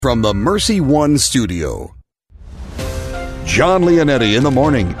From the Mercy One studio, John Leonetti in the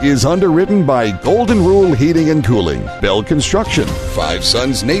Morning is underwritten by Golden Rule Heating and Cooling, Bell Construction, Five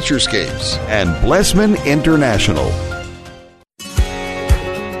Sons Naturescapes, and Blessman International.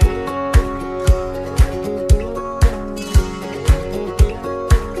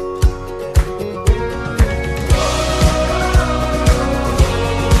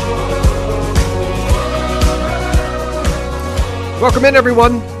 Welcome in,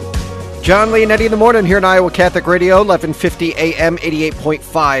 everyone. John Leonetti in the Morning here in Iowa Catholic Radio, 1150 AM,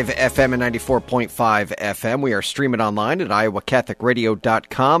 88.5 FM, and 94.5 FM. We are streaming online at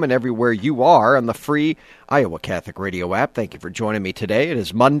iowacatholicradio.com and everywhere you are on the free Iowa Catholic Radio app. Thank you for joining me today. It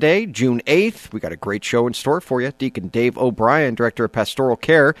is Monday, June 8th. We got a great show in store for you. Deacon Dave O'Brien, Director of Pastoral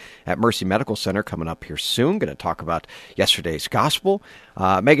Care at Mercy Medical Center, coming up here soon. Going to talk about yesterday's gospel.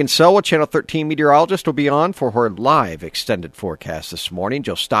 Megan Selwa, Channel 13 meteorologist, will be on for her live extended forecast this morning.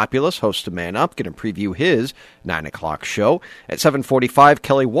 Joe Stopulus, host of Man Up, going to preview his 9 o'clock show. At 7:45,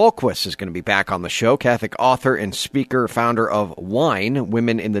 Kelly Walquist is going to be back on the show, Catholic author and speaker, founder of Wine,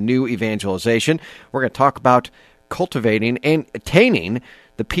 Women in the New Evangelization. We're going to talk about cultivating and attaining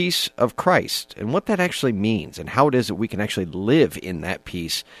the peace of Christ and what that actually means and how it is that we can actually live in that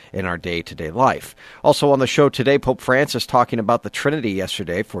peace in our day-to-day life. Also on the show today, Pope Francis talking about the Trinity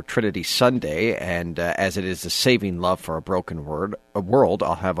yesterday for Trinity Sunday, and as it is the saving love for a broken world,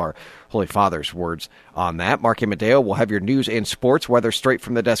 I'll have our Holy Father's words on that. Mark Amadeo will have your news and sports, weather straight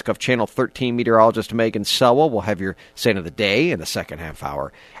from the desk of Channel 13 meteorologist Megan Selwa. We'll have your saint of the day in the second half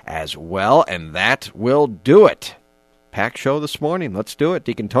hour as well, and that will do it. Packed show this morning. Let's do it.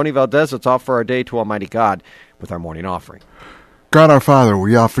 Deacon Tony Valdez, let's offer our day to Almighty God with our morning offering. God our Father,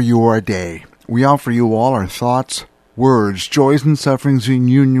 we offer you our day. We offer you all our thoughts, words, joys, and sufferings in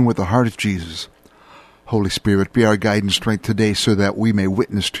union with the heart of Jesus. Holy Spirit, be our guide and strength today so that we may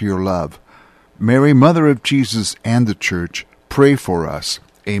witness to your love. Mary, Mother of Jesus and the Church, pray for us.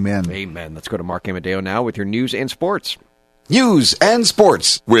 Amen. Amen. Let's go to Mark Amadeo now with your news and sports. News and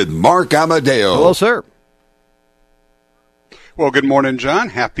Sports with Mark Amadeo. Hello, sir. Well, good morning, John.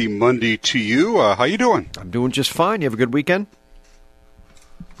 Happy Monday to you. How you doing? I'm doing just fine. You have a good weekend?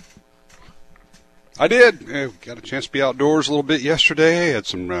 I did. Got a chance to be outdoors a little bit yesterday. Had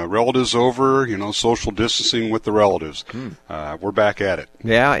some relatives over, social distancing with the relatives. We're back at it.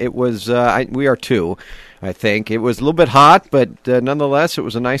 Yeah, it was. We are too, I think. It was a little bit hot, but nonetheless, it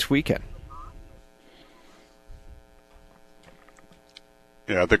was a nice weekend.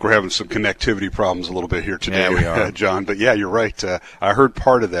 Yeah, I think we're having some connectivity problems a little bit here today, yeah, we are. John. But yeah, you're right. I heard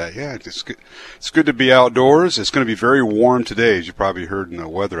part of that. Yeah, it's good to be outdoors. It's going to be very warm today, as you probably heard in the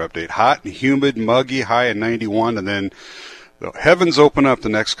weather update. Hot and humid, muggy, high at 91, and then the heavens open up the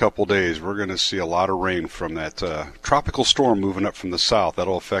next couple days. We're going to see a lot of rain from that tropical storm moving up from the south.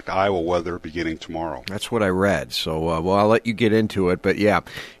 That'll affect Iowa weather beginning tomorrow. That's what I read. So, I'll let you get into it. But yeah,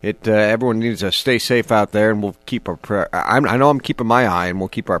 everyone needs to stay safe out there, and we'll keep our prayer. I know I'm keeping my eye, and we'll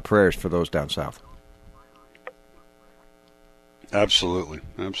keep our prayers for those down south. Absolutely.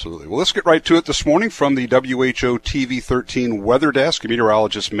 Well, let's get right to it this morning from the WHO TV 13 weather desk.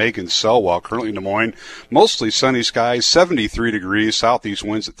 Meteorologist Megan Selwa, currently in Des Moines. Mostly sunny skies, 73 degrees, southeast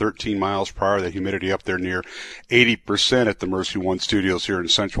winds at 13 miles per hour. The humidity up there near 80% at the Mercy One studios here in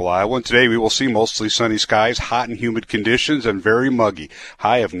central Iowa. And today we will see mostly sunny skies, hot and humid conditions, and very muggy.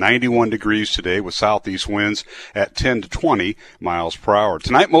 High of 91 degrees today with southeast winds at 10 to 20 miles per hour.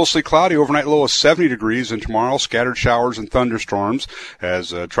 Tonight mostly cloudy, overnight low of 70 degrees, and tomorrow scattered showers and thunderstorms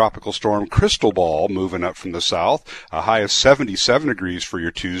as a tropical storm Crystal Ball moving up from the south. A high of 77 degrees for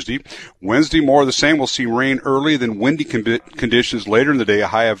your Tuesday. Wednesday, more of the same. We'll see rain early, then windy conditions later in the day, a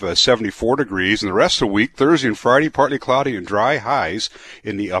high of 74 degrees. And the rest of the week, Thursday and Friday, partly cloudy and dry, highs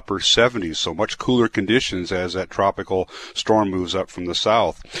in the upper 70s. So much cooler conditions as that tropical storm moves up from the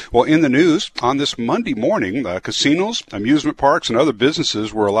south. Well, in the news, on this Monday morning, casinos, amusement parks, and other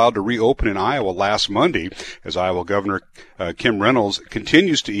businesses were allowed to reopen in Iowa last Monday as Iowa Governor Kim Reynolds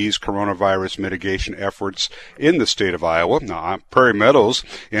continues to ease coronavirus mitigation efforts in the state of Iowa. Now, Prairie Meadows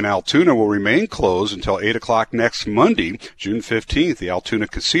in Altoona will remain closed until 8 o'clock next Monday, June 15th. The Altoona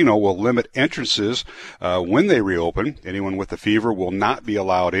Casino will limit entrances when they reopen. Anyone with a fever will not be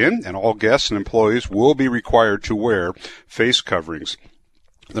allowed in, and all guests and employees will be required to wear face coverings.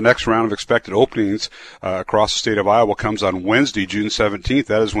 The next round of expected openings across the state of Iowa comes on Wednesday, June 17th.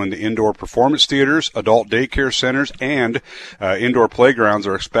 That is when the indoor performance theaters, adult daycare centers, and indoor playgrounds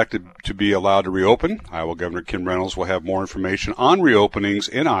are expected to be allowed to reopen. Iowa Governor Kim Reynolds will have more information on reopenings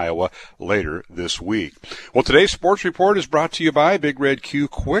in Iowa later this week. Well, today's sports report is brought to you by Big Red Q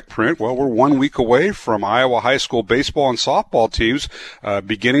Quick Print. Well, we're 1 week away from Iowa high school baseball and softball teams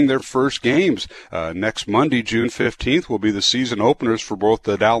beginning their first games. Next Monday, June 15th, will be the season openers for both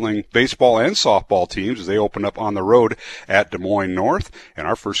the Dowling baseball and softball teams as they open up on the road at Des Moines North. And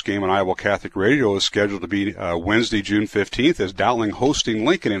our first game on Iowa Catholic Radio is scheduled to be Wednesday, June 15th, as Dowling hosting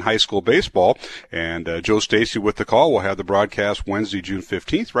Lincoln in high school baseball. And Joe Stacy with the call. We'll have the broadcast Wednesday, June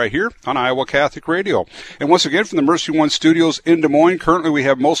 15th, right here on Iowa Catholic Radio. And once again, from the Mercy One Studios in Des Moines, currently we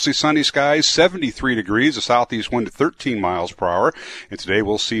have mostly sunny skies, 73 degrees, a southeast wind at 13 miles per hour. And today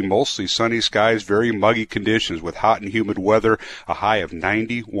we'll see mostly sunny skies, very muggy conditions with hot and humid weather, a high of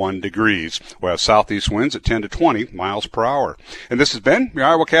 91 degrees. We'll have southeast winds at 10 to 20 miles per hour. And this has been your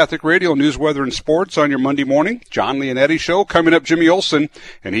Iowa Catholic Radio News, Weather, and Sports on your Monday morning. John Leonetti Show. Coming up, Jimmy Olsen,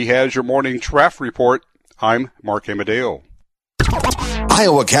 and he has your morning traffic report. I'm Mark Amadeo.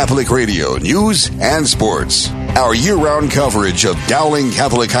 Iowa Catholic Radio News and Sports. Our year-round coverage of Dowling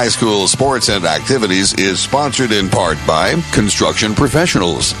Catholic High School sports and activities is sponsored in part by Construction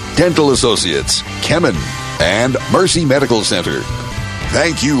Professionals, Dental Associates, Kemen, and Mercy Medical Center.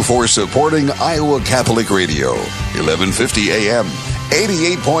 Thank you for supporting Iowa Catholic Radio, 1150 AM,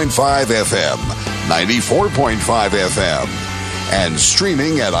 88.5 FM, 94.5 FM, and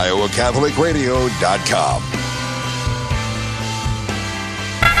streaming at iowacatholicradio.com.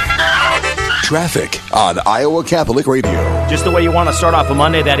 Traffic on Iowa Catholic Radio. Just the way you want to start off a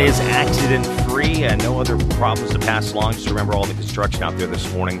Monday, that is accident-free and no other problems to pass along. Just remember all the construction out there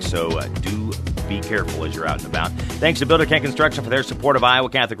this morning, so do be careful as you're out and about. Thanks to Builder Ken Construction for their support of Iowa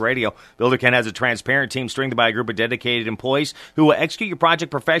Catholic Radio. Builder Ken has a transparent team strengthened by a group of dedicated employees who will execute your project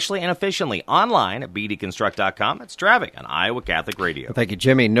professionally and efficiently online at bdconstruct.com. That's traffic on Iowa Catholic Radio. Thank you,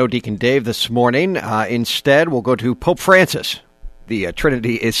 Jimmy. No Deacon Dave this morning. Instead, we'll go to Pope Francis. The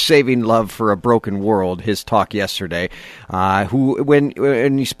Trinity is saving love for a broken world, his talk yesterday.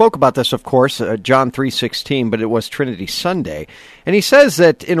 When he spoke about this, of course, John 3:16, but it was Trinity Sunday. And he says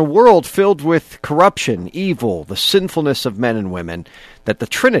that in a world filled with corruption, evil, the sinfulness of men and women, that the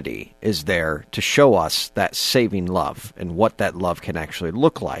Trinity is there to show us that saving love and what that love can actually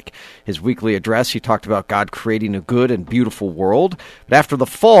look like. His weekly address, he talked about God creating a good and beautiful world, but after the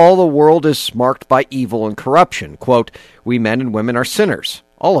fall, the world is marked by evil and corruption. Quote, "We men and women are sinners,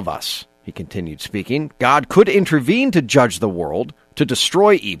 all of us," he continued speaking. God could intervene to judge the world, to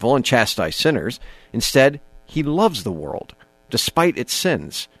destroy evil and chastise sinners. Instead, he loves the world, despite its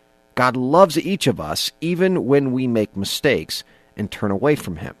sins. God loves each of us, even when we make mistakes and turn away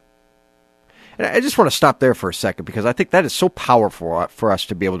from him. And I just want to stop there for a second, because I think that is so powerful for us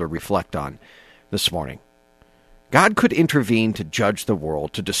to be able to reflect on this morning. God could intervene to judge the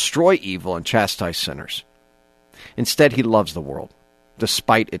world, to destroy evil and chastise sinners. Instead, he loves the world,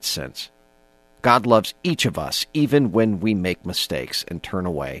 despite its sins. God loves each of us, even when we make mistakes and turn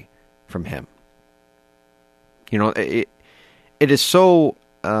away from him. You know, it is so...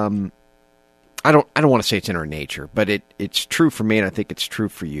 I don't want to say it's in our nature, but it's true for me, and I think it's true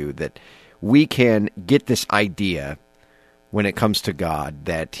for you, that we can get this idea when it comes to God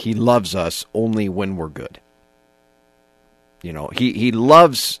that he loves us only when we're good. You know, he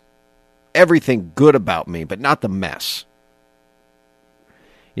loves everything good about me, but not the mess.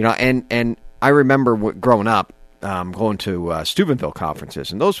 You know, and I remember growing up, going to Steubenville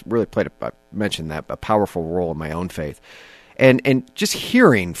conferences, and those really played, I mentioned that, a powerful role in my own faith. And just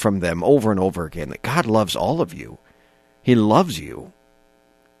hearing from them over and over again that God loves all of you. He loves you.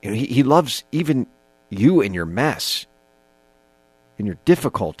 You know, he loves even you in your mess, in your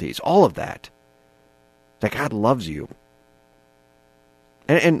difficulties, all of that. That God loves you.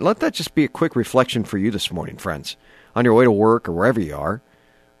 And let that just be a quick reflection for you this morning, friends, on your way to work or wherever you are,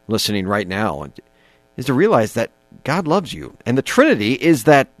 listening right now, is to realize that God loves you. And the Trinity is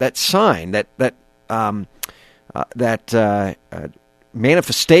that sign, that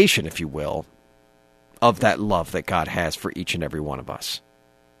manifestation, if you will, of that love that God has for each and every one of us.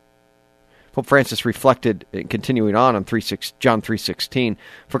 Pope Francis reflected, continuing on John 3:16,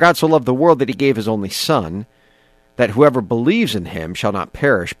 "For God so loved the world that he gave his only Son, that whoever believes in him shall not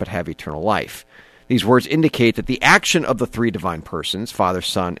perish but have eternal life." These words indicate that the action of the three divine persons, Father,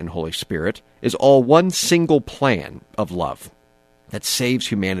 Son, and Holy Spirit, is all one single plan of love that saves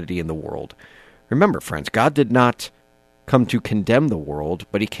humanity and the world. Remember, friends, God did not come to condemn the world,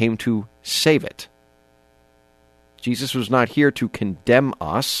 but he came to save it. Jesus was not here to condemn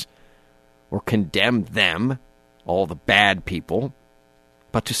us or condemn them, all the bad people,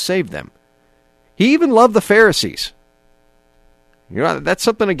 but to save them. He even loved the Pharisees. You know, that's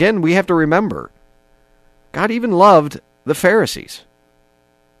something, again, we have to remember. God even loved the Pharisees.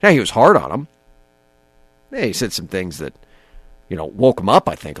 Yeah, he was hard on them. Yeah, he said some things that, woke them up,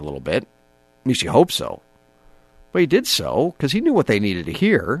 I think, a little bit. At least you hope so. But he did so because he knew what they needed to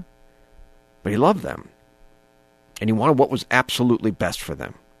hear. But he loved them. And he wanted what was absolutely best for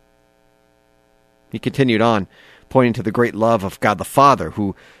them. He continued on, pointing to the great love of God the Father,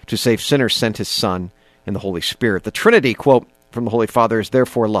 who, to save sinners, sent his Son and the Holy Spirit. The Trinity, quote, from the Holy Father, is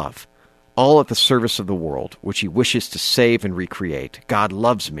therefore love, all at the service of the world, which he wishes to save and recreate. God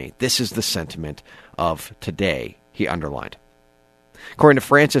loves me. This is the sentiment of today, he underlined. According to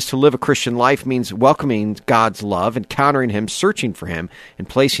Francis, to live a Christian life means welcoming God's love, encountering him, searching for him, and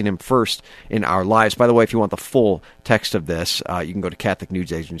placing him first in our lives. By the way, if you want the full text of this, you can go to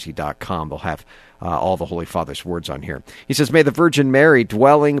CatholicNewsAgency.com. They'll have all the Holy Father's words on here. He says, may the Virgin Mary,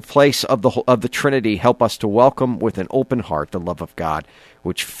 dwelling place of the Trinity, help us to welcome with an open heart the love of God,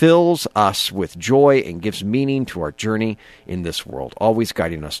 which fills us with joy and gives meaning to our journey in this world, always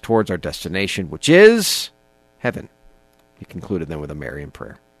guiding us towards our destination, which is heaven. He concluded then with a Marian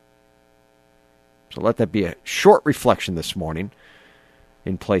prayer. So let that be a short reflection this morning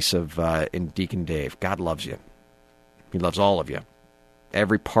in place of in Deacon Dave. God loves you. He loves all of you,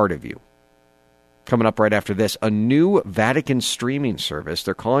 every part of you. Coming up right after this, a new Vatican streaming service.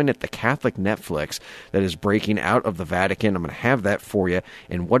 They're calling it the Catholic Netflix, that is breaking out of the Vatican. I'm going to have that for you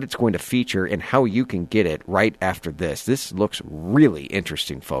and what it's going to feature and how you can get it right after this. This looks really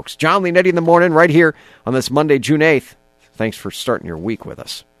interesting, folks. John Leonetti in the morning right here on this Monday, June 8th. Thanks for starting your week with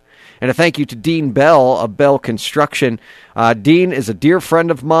us. And a thank you to Dean Bell of Bell Construction. Dean is a dear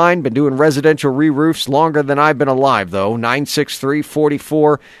friend of mine, been doing residential re-roofs longer than I've been alive, though.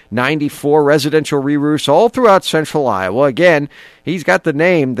 963-4494 residential re-roofs all throughout central Iowa. Again, he's got the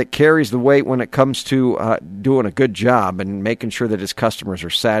name that carries the weight when it comes to doing a good job and making sure that his customers are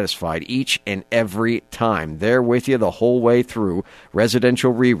satisfied each and every time. They're with you the whole way through.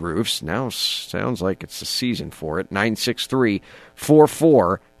 Residential re-roofs. Now sounds like it's the season for it.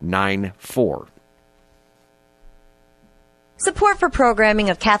 963-4494. Support for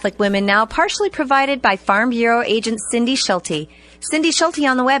programming of Catholic Women Now partially provided by Farm Bureau agent Cindy Schulte. Cindy Schulte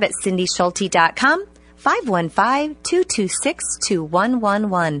on the web at cindyschulte.com,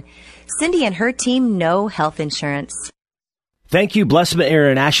 515-226-2111. Cindy and her team know health insurance. Thank you, Blessman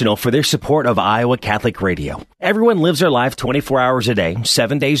International, for their support of Iowa Catholic Radio. Everyone lives their life 24 hours a day,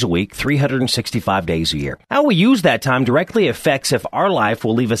 7 days a week, 365 days a year. How we use that time directly affects if our life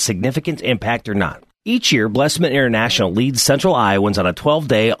will leave a significant impact or not. Each year, Blessman International leads Central Iowans on a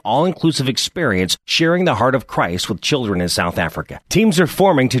 12-day, all-inclusive experience sharing the heart of Christ with children in South Africa. Teams are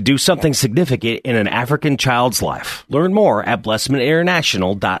forming to do something significant in an African child's life. Learn more at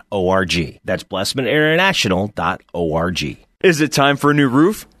blessmaninternational.org. That's blessmaninternational.org. Is it time for a new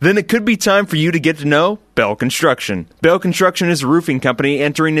roof? Then it could be time for you to get to know Bell Construction. Bell Construction is a roofing company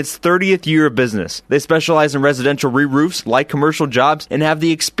entering its 30th year of business. They specialize in residential re-roofs, like commercial jobs, and have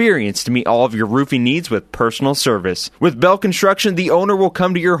the experience to meet all of your roofing needs with personal service. With Bell Construction, the owner will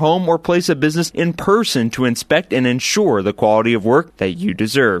come to your home or place of business in person to inspect and ensure the quality of work that you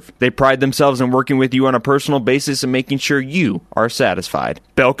deserve. They pride themselves in working with you on a personal basis and making sure you are satisfied.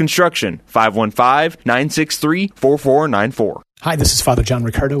 Bell Construction, 515-963-4494. Hi, this is Father John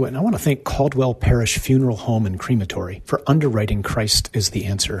Ricardo, and I want to thank Caldwell Parish Funeral Home and Crematory for underwriting Christ is the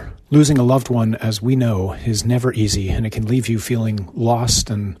Answer. Losing a loved one, as we know, is never easy, and it can leave you feeling lost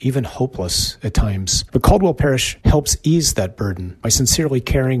and even hopeless at times. But Caldwell Parish helps ease that burden by sincerely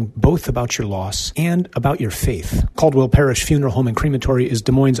caring both about your loss and about your faith. Caldwell Parish Funeral Home and Crematory is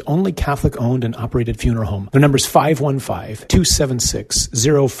Des Moines' only Catholic-owned and operated funeral home. Their number is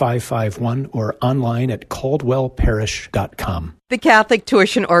 515-276-0551 or online at caldwellparish.com. The Catholic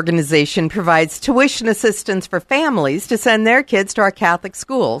Tuition Organization provides tuition assistance for families to send their kids to our Catholic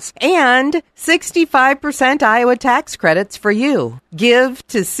schools and 65% Iowa tax credits for you. Give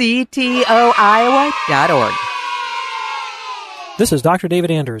to ctoiowa.org. This is Dr.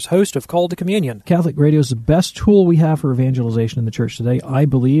 David Anders, host of Call to Communion. Catholic Radio is the best tool we have for evangelization in the church today. I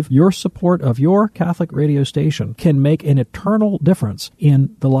believe your support of your Catholic radio station can make an eternal difference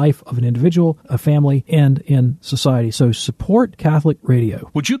in the life of an individual, a family, and in society. So support Catholic Radio.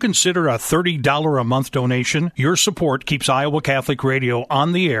 Would you consider a $30 a month donation? Your support keeps Iowa Catholic Radio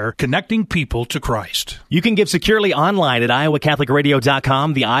on the air, connecting people to Christ. You can give securely online at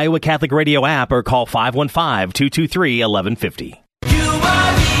iowacatholicradio.com, the Iowa Catholic Radio app, or call 515-223-1150.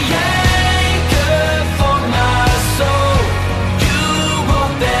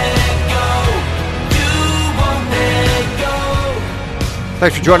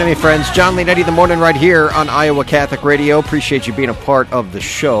 Thanks for joining me, friends. John Leonetti in the morning right here on Iowa Catholic Radio. Appreciate you being a part of the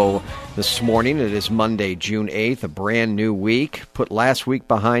show this morning. It is Monday, June 8th, a brand new week. Put last week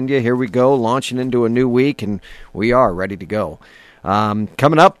behind you. Here we go, launching into a new week, and we are ready to go.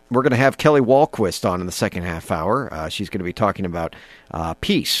 Coming up, we're going to have Kelly Walquist on in the second half hour. She's going to be talking about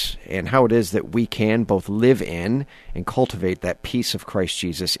peace and how it is that we can both live in and cultivate that peace of Christ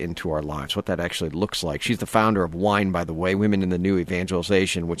Jesus into our lives, what that actually looks like. She's the founder of WINE, by the way, Women in the New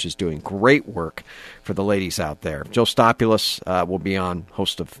Evangelization, which is doing great work for the ladies out there. Joe Stopulus will be on,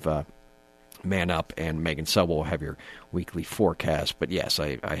 host of Man Up, and Megan Sell will have your weekly forecast. But yes,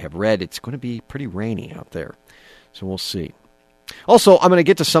 I have read it's going to be pretty rainy out there, so we'll see. Also, I'm going to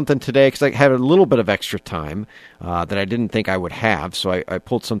get to something today because I had a little bit of extra time that I didn't think I would have, so I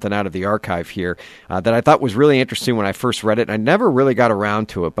pulled something out of the archive here that I thought was really interesting when I first read it, and I never really got around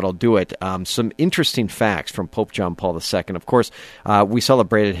to it, but I'll do it. Some interesting facts from Pope John Paul II. Of course, we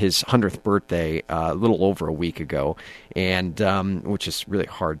celebrated his 100th birthday a little over a week ago, and which is really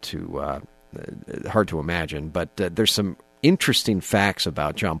hard to imagine, but there's some interesting facts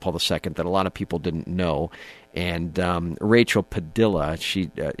about John Paul II that a lot of people didn't know. And Rachel Padilla,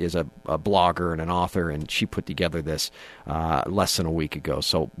 she is a blogger and an author, and she put together this less than a week ago.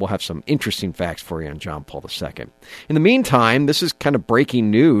 So we'll have some interesting facts for you on John Paul II. In the meantime, this is kind of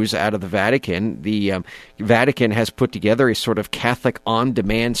breaking news out of the Vatican. The Vatican has put together a sort of Catholic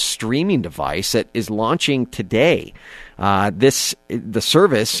on-demand streaming device that is launching today. The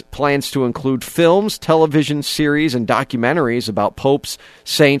service plans to include films, television series, and documentaries about popes,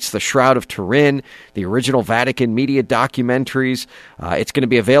 saints, the Shroud of Turin, the original Vatican media documentaries. It's going to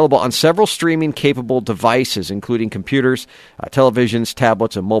be available on several streaming-capable devices, including computers, televisions,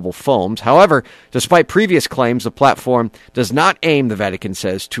 tablets, and mobile phones. However, despite previous claims, the platform does not aim, the Vatican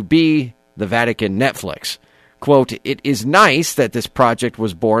says, to be the Vatican Netflix. Quote, "It is nice that this project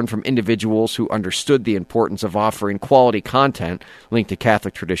was born from individuals who understood the importance of offering quality content linked to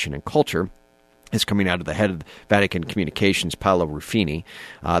Catholic tradition and culture." Is coming out of the head of Vatican Communications, Paolo Ruffini.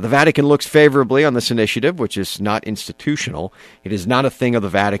 The Vatican looks favorably on this initiative, which is not institutional. It is not a thing of the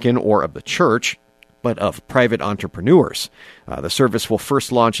Vatican or of the Church, but of private entrepreneurs. The service will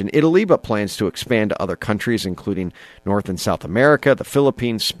first launch in Italy, but plans to expand to other countries, including North and South America, the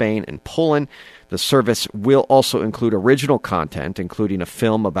Philippines, Spain, and Poland. The service will also include original content, including a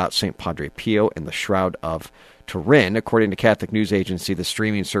film about St. Padre Pio and the Shroud of Turin. According to Catholic News Agency, the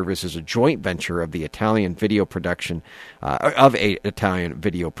streaming service is a joint venture of the Italian video production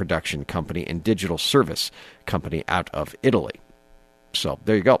company and digital service company out of Italy. So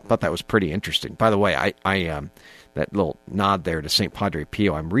there you go. Thought that was pretty interesting. By the way, I that little nod there to St. Padre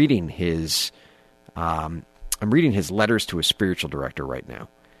Pio. I'm reading his letters to his spiritual director right now.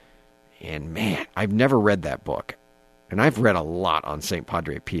 And man, I've never read that book. And I've read a lot on St.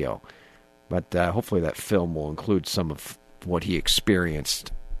 Padre Pio. But hopefully that film will include some of what he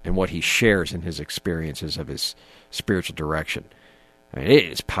experienced and what he shares in his experiences of his spiritual direction. I mean, it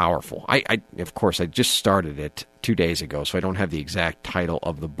is powerful. Of course, I just started it 2 days ago, so I don't have the exact title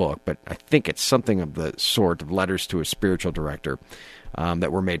of the book, but I think it's something of the sort of letters to a spiritual director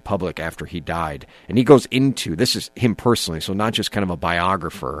that were made public after he died. And he goes into, this is him personally, so not just kind of a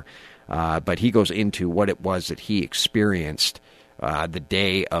biographer, but he goes into what it was that he experienced the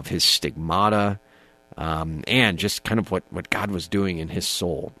day of his stigmata, and just kind of what God was doing in his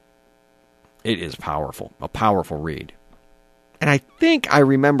soul. It is powerful, a powerful read. And I think I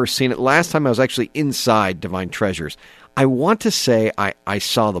remember seeing it last time I was actually inside Divine Treasures. I want to say I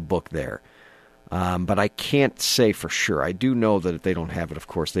saw the book there, but I can't say for sure. I do know that if they don't have it, of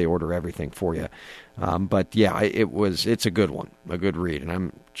course, they order everything for you. But yeah, it's a good one, a good read. And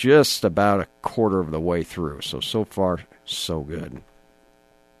I'm just about a quarter of the way through. So far, so good.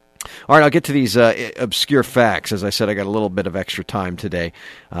 All right, I'll get to these obscure facts. As I said, I got a little bit of extra time today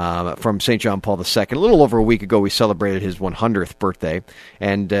from St. John Paul II. A little over a week ago, we celebrated his 100th birthday.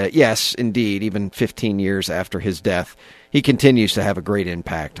 And yes, indeed, even 15 years after his death, he continues to have a great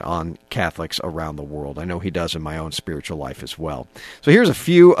impact on Catholics around the world. I know he does in my own spiritual life as well. So here's a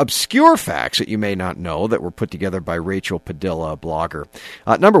few obscure facts that you may not know that were put together by Rachel Padilla, a blogger.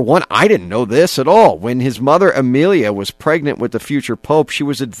 Number one, I didn't know this at all. When his mother, Amelia, was pregnant with the future pope, she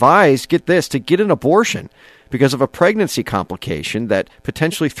was advised, get this, to get an abortion because of a pregnancy complication that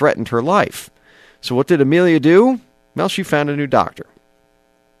potentially threatened her life. So what did Amelia do? Well, she found a new doctor.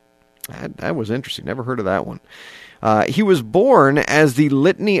 That was interesting. Never heard of that one. He was born as the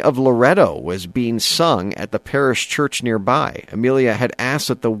Litany of Loretto was being sung at the parish church nearby. Amelia had asked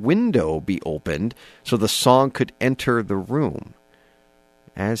that the window be opened so the song could enter the room.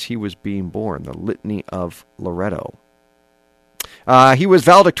 As he was being born, the Litany of Loretto. He was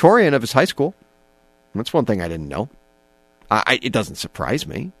valedictorian of his high school. That's one thing I didn't know. It doesn't surprise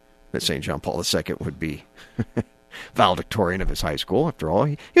me that St. John Paul II would be valedictorian of his high school. After all,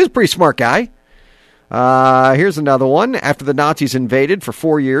 he was a pretty smart guy. Here's another one. After the Nazis invaded for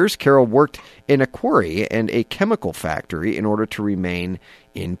 4 years, Carroll worked in a quarry and a chemical factory in order to remain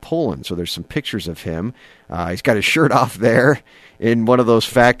in Poland. So there's some pictures of him. He's got his shirt off there in one of those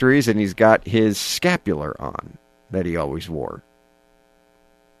factories, and he's got his scapular on that he always wore.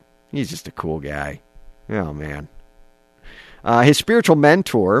 He's just a cool guy. Oh, man. His spiritual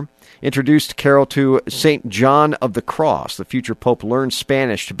mentor introduced Carroll to St. John of the Cross. The future pope learned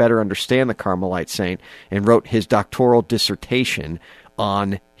Spanish to better understand the Carmelite saint and wrote his doctoral dissertation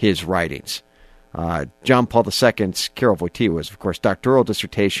on his writings. John Paul II's, Karol Wojtyła's, of course, doctoral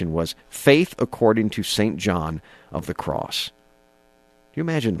dissertation was Faith According to St. John of the Cross. Can you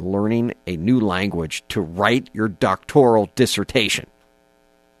imagine learning a new language to write your doctoral dissertation?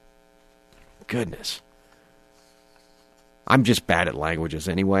 Goodness. I'm just bad at languages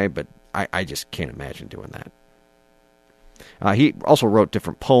anyway, but I just can't imagine doing that. He also wrote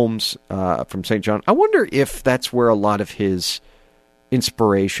different poems from St. John. I wonder if that's where a lot of his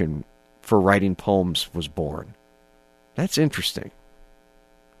inspiration for writing poems was born. That's interesting.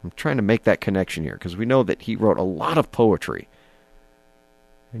 I'm trying to make that connection here, because we know that he wrote a lot of poetry.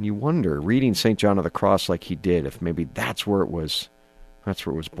 And you wonder, reading St. John of the Cross like he did, if maybe that's where it was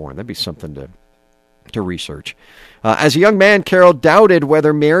born. That'd be something to research. As a young man, Carroll doubted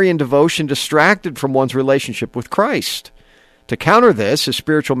whether Marian devotion distracted from one's relationship with Christ. To counter this, his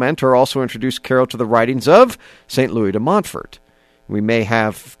spiritual mentor also introduced Carroll to the writings of St. Louis de Montfort. We may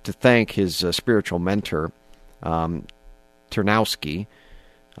have to thank his spiritual mentor, Tarnowski,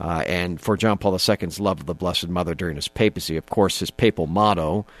 and for John Paul II's love of the Blessed Mother during his papacy. Of course, his papal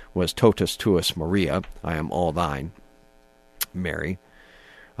motto was Totus Tuus Maria, I am all thine, Mary.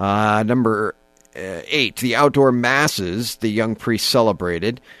 Number 8, the outdoor masses the young priest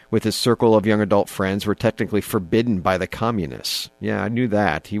celebrated with his circle of young adult friends were technically forbidden by the communists. Yeah, I knew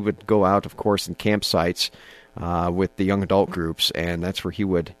that. He would go out, of course, in campsites with the young adult groups, and that's where he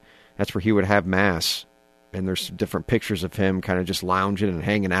would have mass. And there's different pictures of him kind of just lounging and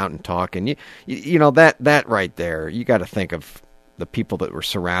hanging out and talking. You know, that right there, you got to think of the people that were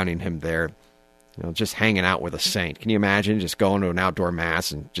surrounding him there. You know, just hanging out with a saint. Can you imagine just going to an outdoor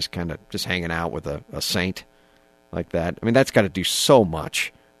mass and just hanging out with a saint like that? I mean, that's got to do so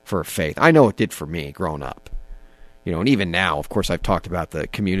much for a faith. I know it did for me growing up. You know, and even now, of course, I've talked about the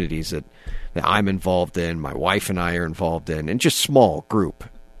communities that I'm involved in, my wife and I are involved in, and just small group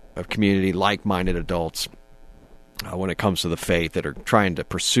of community, like-minded adults when it comes to the faith that are trying to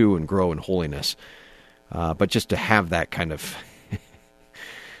pursue and grow in holiness. But just to have that kind of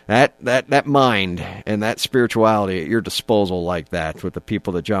that mind and that spirituality at your disposal like that with the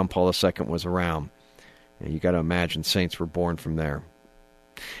people that John Paul II was around, you got to imagine saints were born from there.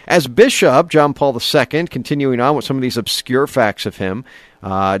 As bishop, John Paul II, continuing on with some of these obscure facts of him,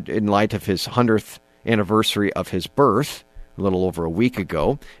 in light of his 100th anniversary of his birth, a little over a week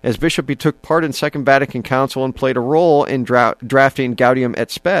ago. As bishop, he took part in Second Vatican Council and played a role in drafting Gaudium et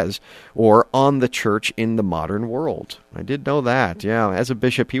Spes, or On the Church in the Modern World. I did know that, yeah. As a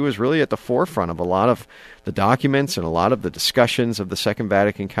bishop, he was really at the forefront of a lot of the documents and a lot of the discussions of the Second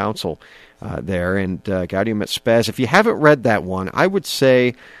Vatican Council there, and Gaudium et Spes. If you haven't read that one, I would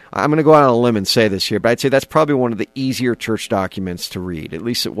say, I'm going to go out on a limb and say this here, but I'd say that's probably one of the easier church documents to read. At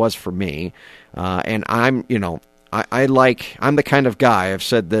least it was for me. And I'm the kind of guy, I've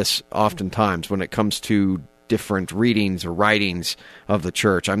said this oftentimes, when it comes to different readings or writings of the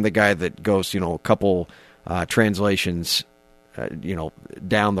church, I'm the guy that goes, a couple translations,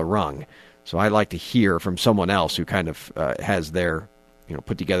 down the rung. So I like to hear from someone else who kind of has their,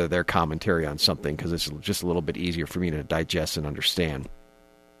 put together their commentary on something, because it's just a little bit easier for me to digest and understand.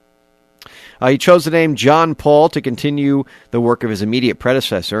 He chose the name John Paul to continue the work of his immediate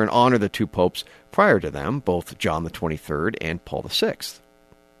predecessor and honor the two popes prior to them, both John the 23rd and Paul VI.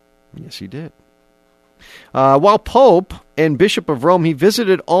 Yes, he did. While Pope and Bishop of Rome, he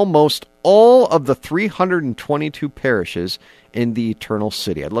visited almost all of the 322 parishes in the Eternal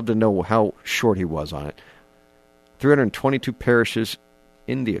City. I'd love to know how short he was on it. 322 parishes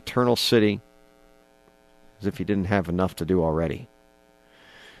in the Eternal City, as if he didn't have enough to do already.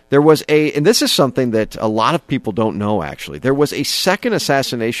 There was and this is something that a lot of people don't know, actually. There was a second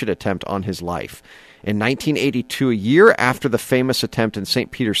assassination attempt on his life. In 1982, a year after the famous attempt in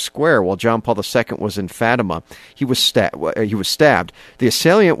St. Peter's Square, while John Paul II was in Fatima, he was stabbed. The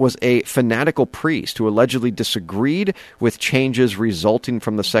assailant was a fanatical priest who allegedly disagreed with changes resulting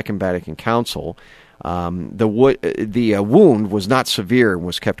from the Second Vatican Council. The wound was not severe and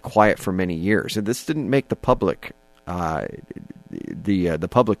was kept quiet for many years. And this didn't make the public the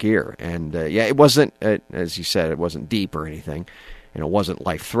public ear. And it wasn't, as you said, it wasn't deep or anything, and it wasn't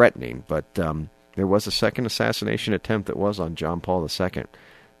life-threatening. But there was a second assassination attempt that was on John Paul II.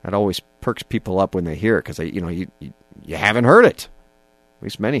 That always perks people up when they hear it, because you haven't heard it. At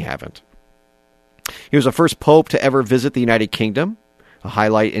least many haven't. He was the first pope to ever visit the United Kingdom, a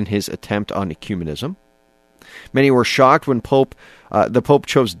highlight in his attempt on ecumenism. Many were shocked when the Pope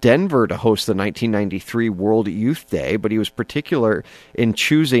chose Denver to host the 1993 World Youth Day, but he was particular in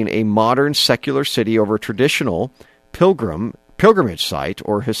choosing a modern secular city over a traditional pilgrimage site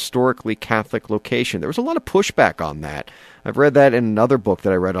or historically Catholic location. There was a lot of pushback on that. I've read that in another book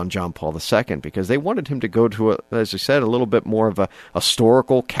that I read on John Paul II, because they wanted him to go to, as I said, a little bit more of a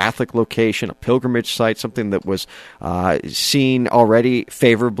historical Catholic location, a pilgrimage site, something that was seen already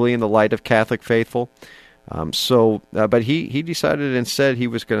favorably in the light of Catholic faithful. But he decided instead he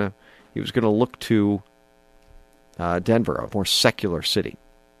was gonna look to Denver, a more secular city.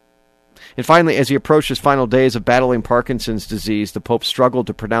 And finally, as he approached his final days of battling Parkinson's disease, the Pope struggled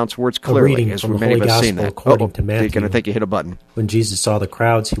to pronounce words clearly, as many of us seen that. According to Matthew, I think you hit a button. When Jesus saw the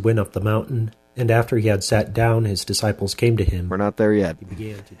crowds, he went up the mountain, and after he had sat down, his disciples came to him. We're not there yet. He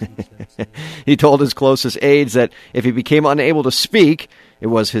began to teach them. He told his closest aides that if he became unable to speak, it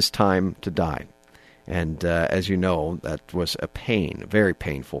was his time to die. And as you know, that was very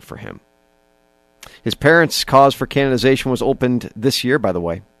painful for him. His parents' cause for canonization was opened this year, by the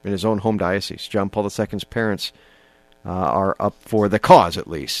way, in his own home diocese. John Paul II's parents are up for the cause, at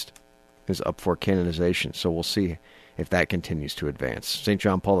least, is up for canonization. So we'll see if that continues to advance. St.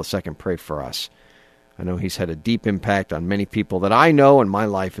 John Paul II, pray for us. I know he's had a deep impact on many people that I know in my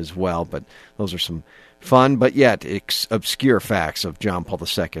life as well, but those are some fun but yet obscure facts of John Paul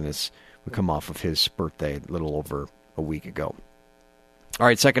II as we come off of his birthday a little over a week ago. All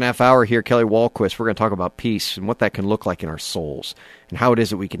right, second half hour here, Kelly Walquist. We're going to talk about peace and what that can look like in our souls and how it is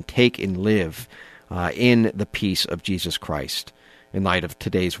that we can take and live in the peace of Jesus Christ in light of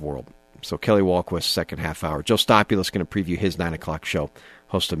today's world. So Kelly Walquist, second half hour. Joe Stopulus going to preview his 9 o'clock show.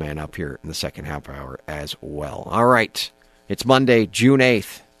 Host a Man Up here in the second half hour as well. All right, it's Monday, June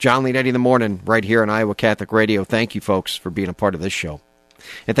 8th. John Leonetti in the morning right here on Iowa Catholic Radio. Thank you, folks, for being a part of this show.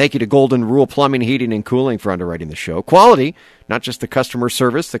 And thank you to Golden Rule Plumbing, Heating, and Cooling for underwriting the show. Quality, not just the customer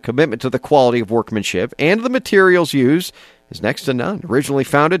service, the commitment to the quality of workmanship and the materials used is next to none. Originally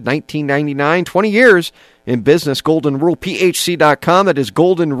founded 1999, 20 years in business. GoldenRulePHC.com. That is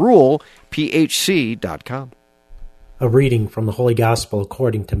GoldenRulePHC.com. A reading from the Holy Gospel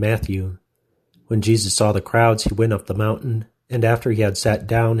according to Matthew. When Jesus saw the crowds, he went up the mountain, and after he had sat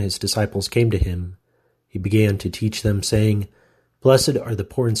down, his disciples came to him. He began to teach them, saying, Blessed are the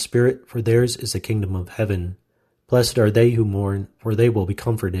poor in spirit, for theirs is the kingdom of heaven. Blessed are they who mourn, for they will be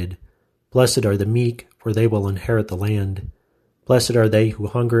comforted. Blessed are the meek, for they will inherit the land. Blessed are they who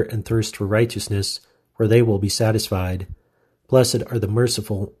hunger and thirst for righteousness, for they will be satisfied. Blessed are the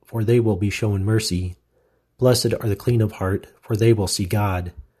merciful, for they will be shown mercy. Blessed are the clean of heart, for they will see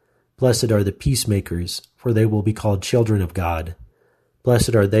God. Blessed are the peacemakers, for they will be called children of God.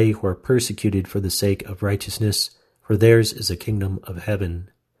 Blessed are they who are persecuted for the sake of righteousness, for theirs is the kingdom of heaven.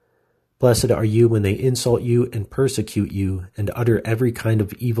 Blessed are you when they insult you and persecute you, and utter every kind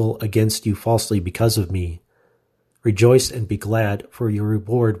of evil against you falsely because of me. Rejoice and be glad, for your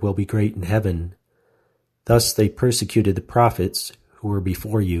reward will be great in heaven. Thus they persecuted the prophets who were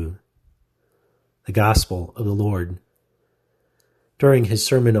before you. The Gospel of the Lord. During his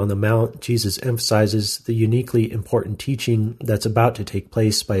Sermon on the Mount, Jesus emphasizes the uniquely important teaching that's about to take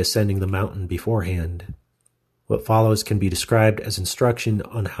place by ascending the mountain beforehand. What follows can be described as instruction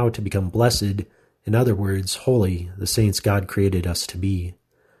on how to become blessed, in other words, holy, the saints God created us to be.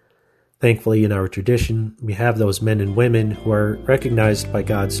 Thankfully, in our tradition, we have those men and women who are recognized by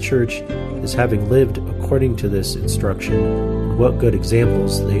God's church as having lived according to this instruction, and what good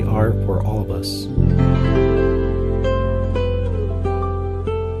examples they are for all of us.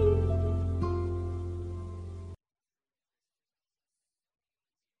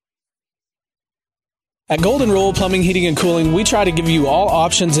 At Golden Rule Plumbing, Heating, and Cooling, we try to give you all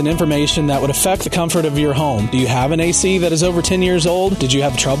options and information that would affect the comfort of your home. Do you have an AC that is over 10 years old? Did you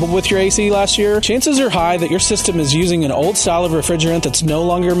have trouble with your AC last year? Chances are high that your system is using an old style of refrigerant that's no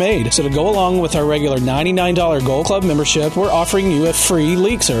longer made. So to go along with our regular $99 Gold Club membership, we're offering you a free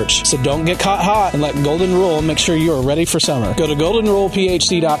leak search. So don't get caught hot and let Golden Rule make sure you are ready for summer. Go to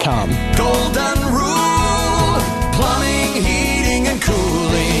GoldenRulePHC.com. Golden Rule Plumbing, Heating, and Cooling.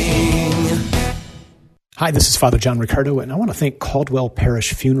 Hi, this is Father John Ricardo, and I want to thank Caldwell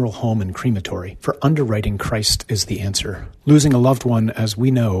Parish Funeral Home and Crematory for underwriting Christ is the Answer. Losing a loved one, as we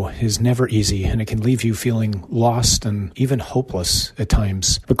know, is never easy, and it can leave you feeling lost and even hopeless at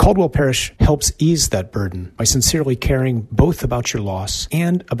times. But Caldwell Parish helps ease that burden by sincerely caring both about your loss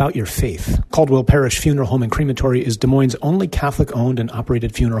and about your faith. Caldwell Parish Funeral Home and Crematory is Des Moines' only Catholic-owned and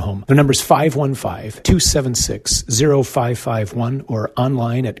operated funeral home. Their number is 515-276-0551 or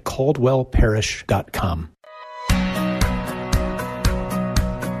online at caldwellparish.com.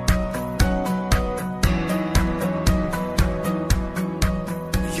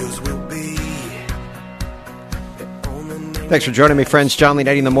 Thanks for joining me, friends. John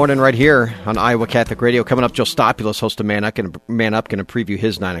Leonetti in the morning right here on Iowa Catholic Radio. Coming up, Joe Stopulus, host of Man Up, going to preview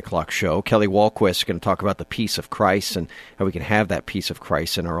his 9 o'clock show. Kelly Walquist going to talk about the peace of Christ and how we can have that peace of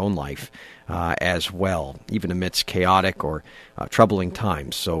Christ in our own life as well, even amidst chaotic or troubling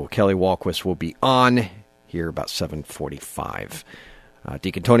times. So Kelly Walquist will be on here about 7:45.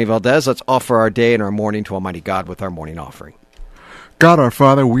 Deacon Tony Valdez, let's offer our day and our morning to Almighty God with our morning offering. God our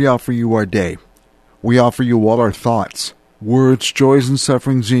Father, we offer you our day. We offer you all our thoughts, words, joys, and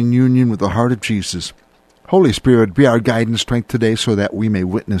sufferings in union with the heart of Jesus. Holy Spirit, be our guide and strength today so that we may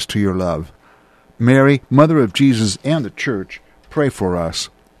witness to your love. Mary, Mother of Jesus and the Church, pray for us.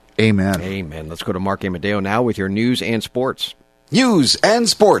 Amen. Amen. Let's go to Mark Amadeo now with your news and sports. News and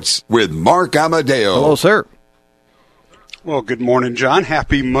sports with Mark Amadeo. Hello, sir. Well, good morning, John.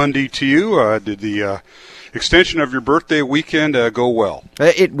 Happy Monday to you. Did the extension of your birthday weekend go well?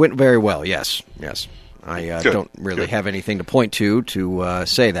 It went very well, yes. Yes. I don't really have anything to point to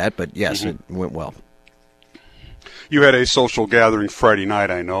say that, but yes, It went well. You had a social gathering Friday night,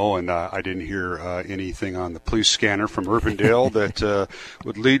 I know, and I didn't hear anything on the police scanner from Urbandale that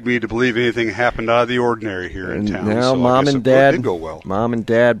would lead me to believe anything happened out of the ordinary here in town. Now, so Mom and Dad did go well. Mom and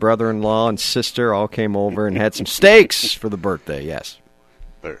Dad, brother-in-law, and sister all came over and had some steaks for the birthday, yes.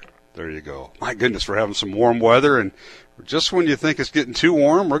 There you go. My goodness, we're having some warm weather, and just when you think it's getting too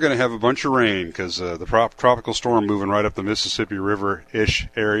warm, we're going to have a bunch of rain because the tropical storm moving right up the Mississippi River-ish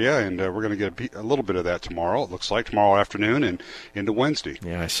area, and we're going to get a little bit of that tomorrow. It looks like tomorrow afternoon and into Wednesday.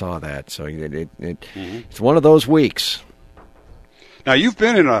 Yeah, I saw that. So it's one of those weeks. Now, you've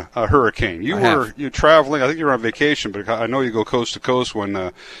been in a hurricane. You're traveling. I think you're on vacation, but I know you go coast to coast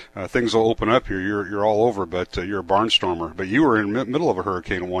when things will open up here. You're all over, but you're a barnstormer. But you were in the middle of a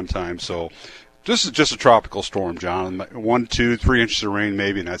hurricane at one time, so this is just a tropical storm, John. 1, 2, 3 inches of rain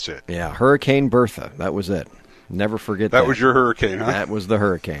maybe, and that's it. Yeah, Hurricane Bertha. That was it. Never forget that. That was your hurricane, huh? That was the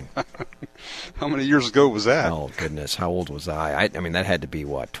hurricane. How many years ago was that? Oh, goodness. How old was I? I mean, that had to be,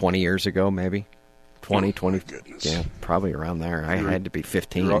 20 years ago maybe? 20. Goodness. Yeah, probably around there. I had to be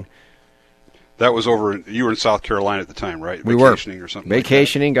 15. That was you were in South Carolina at the time, right? We Vacationing were. Or something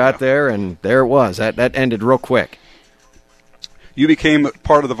Vacationing, like that. got there, and there it was. That ended real quick. You became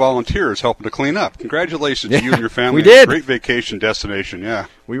part of the volunteers helping to clean up. Congratulations to you and your family. We did. Great vacation destination, yeah.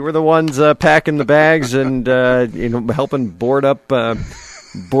 We were the ones packing the bags and helping board up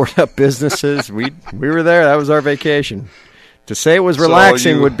businesses. We were there. That was our vacation. To say it was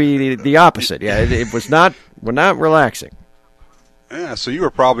relaxing would be the opposite. Yeah, it was not. We're not relaxing. Yeah, so you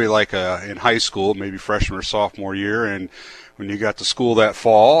were probably like in high school, maybe freshman or sophomore year, and when you got to school that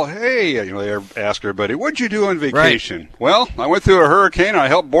fall, hey, they ask everybody, "What'd you do on vacation?" Right. Well, I went through a hurricane. I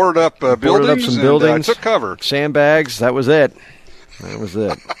helped board up buildings, and I took cover. Sandbags. That was it.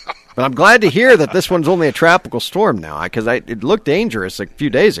 But I'm glad to hear that this one's only a tropical storm now, because it looked dangerous a few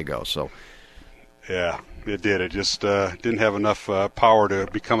days ago. So. Yeah. It did. It just didn't have enough power to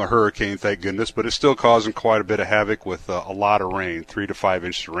become a hurricane, thank goodness. But it's still causing quite a bit of havoc with a lot of rain, 3 to 5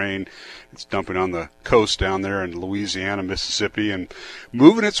 inches of rain. It's dumping on the coast down there in Louisiana, Mississippi, and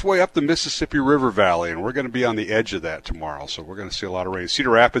moving its way up the Mississippi River Valley. And we're going to be on the edge of that tomorrow, so we're going to see a lot of rain. Cedar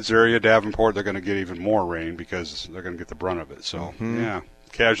Rapids area, Davenport, they're going to get even more rain because they're going to get the brunt of it. So, yeah,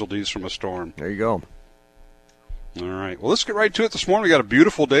 casualties from a storm. There you go. All right. Well, let's get right to it this morning. We got a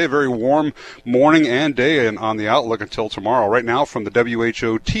beautiful day, a very warm morning and day on the outlook until tomorrow. Right now from the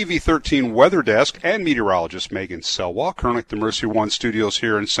WHO TV 13 weather desk and meteorologist Megan Selwall, currently at the Mercy One studios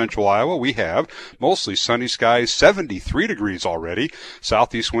here in central Iowa, we have mostly sunny skies, 73 degrees already.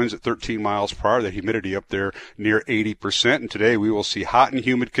 Southeast winds at 13 miles per hour. The humidity up there near 80%. And today we will see hot and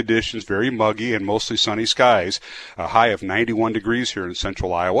humid conditions, very muggy and mostly sunny skies. A high of 91 degrees here in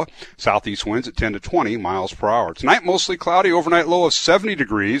central Iowa. Southeast winds at 10 to 20 miles per hour. Tonight, mostly cloudy, overnight low of 70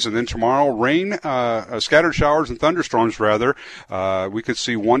 degrees, and then tomorrow, rain, scattered showers and thunderstorms, rather. We could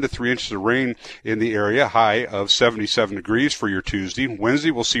see 1 to 3 inches of rain in the area, high of 77 degrees for your Tuesday. Wednesday,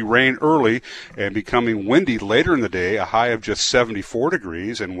 we'll see rain early and becoming windy later in the day, a high of just 74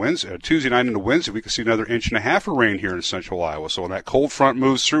 degrees. And Tuesday night into Wednesday, we could see another 1.5 inches of rain here in central Iowa. So when that cold front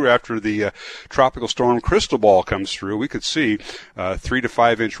moves through after the tropical storm Crystal Ball comes through, we could see 3 to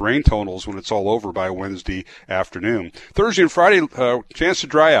 5 inch rain totals when it's all over by Wednesday afternoon. Thursday and Friday, chance to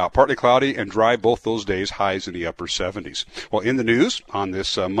dry out, partly cloudy and dry both those days, highs in the upper 70s. Well, in the news on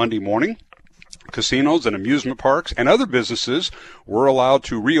this Monday morning, casinos and amusement parks and other businesses were allowed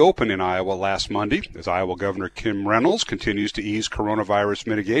to reopen in Iowa last Monday as Iowa Governor Kim Reynolds continues to ease coronavirus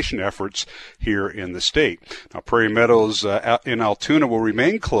mitigation efforts here in the state. Now, Prairie Meadows in Altoona will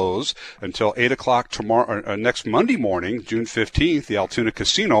remain closed until 8 o'clock tomorrow, next Monday morning, June 15th. The Altoona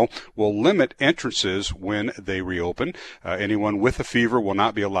Casino will limit entrances when they reopen. Anyone with a fever will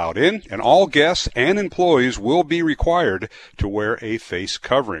not be allowed in, and all guests and employees will be required to wear a face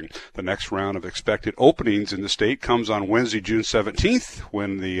covering. The next round of expected openings in the state comes on Wednesday, June 17th,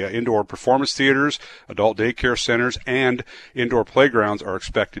 when the indoor performance theaters, adult daycare centers, and indoor playgrounds are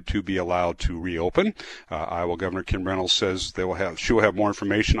expected to be allowed to reopen. Iowa Governor Kim Reynolds says she will have more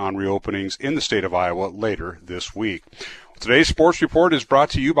information on reopenings in the state of Iowa later this week. Today's sports report is brought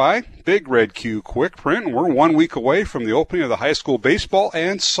to you by Big Red Q Quick Print, and we're 1 week away from the opening of the high school baseball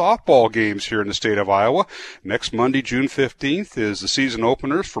and softball games here in the state of Iowa. Next Monday, June 15th, is the season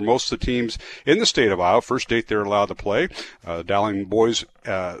openers for most of the teams in the state of Iowa. First date they're allowed to play. Dowling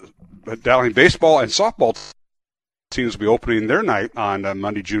baseball and softball teams will be opening their night on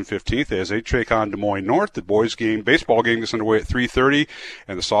Monday, June 15th as they take on Des Moines North. The boys' baseball game is underway at 3:30,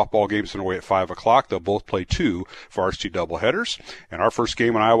 and the softball game is underway at 5 o'clock. They'll both play 2 varsity doubleheaders. And our first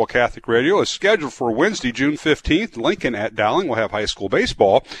game on Iowa Catholic Radio is scheduled for Wednesday, June 15th. Lincoln at Dowling will have high school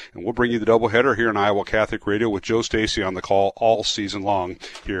baseball, and we'll bring you the doubleheader here on Iowa Catholic Radio with Joe Stacy on the call all season long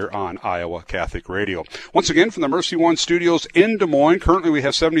here on Iowa Catholic Radio. Once again, from the Mercy One Studios in Des Moines, currently we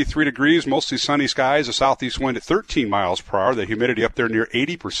have 73 degrees, mostly sunny skies, a southeast wind at 13 miles per hour, the humidity up there near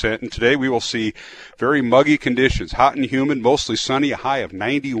 80%, and today we will see very muggy conditions, hot and humid, mostly sunny, a high of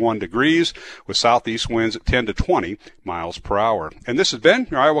 91 degrees with southeast winds at 10 to 20 miles per hour. And this has been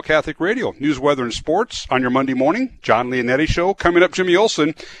your Iowa Catholic Radio news, weather, and sports on your Monday morning. John Leonetti Show. Coming up, Jimmy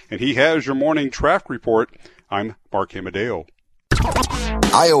Olson, and he has your morning traffic report. I'm Mark Amadeo.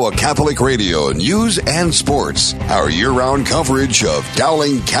 Iowa Catholic Radio News and Sports. Our year-round coverage of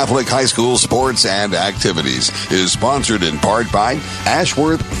Dowling Catholic High School sports and activities is sponsored in part by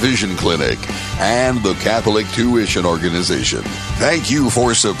Ashworth Vision Clinic and the Catholic Tuition Organization. Thank you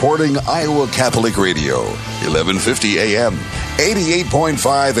for supporting Iowa Catholic Radio, 1150 AM,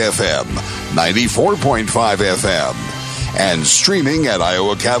 88.5 FM, 94.5 FM, and streaming at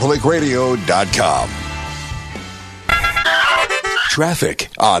iowacatholicradio.com. Traffic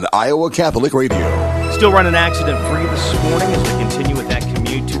on Iowa Catholic Radio. Still running accident-free this morning as we continue with that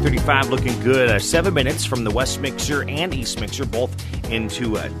commute. 235 looking good. 7 minutes from the West Mixer and East Mixer, both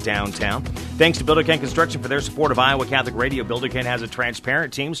into downtown. Thanks to Builder Ken Construction for their support of Iowa Catholic Radio. Builder Ken has a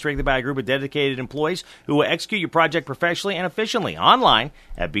transparent team strengthened by a group of dedicated employees who will execute your project professionally and efficiently online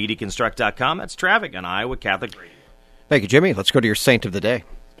at bdconstruct.com. That's traffic on Iowa Catholic Radio. Thank you, Jimmy. Let's go to your Saint of the Day.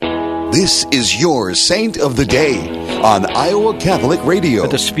 This is your Saint of the Day on Iowa Catholic Radio. A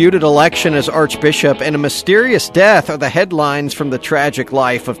disputed election as Archbishop and a mysterious death are the headlines from the tragic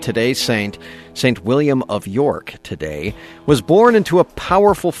life of today's saint. St. William of York today was born into a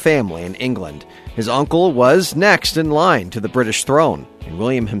powerful family in England. His uncle was next in line to the British throne, and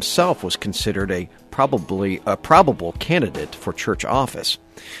William himself was considered a probable candidate for church office.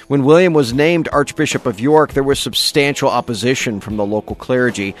 When William was named Archbishop of York, there was substantial opposition from the local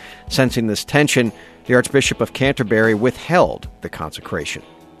clergy. Sensing this tension, the Archbishop of Canterbury withheld the consecration.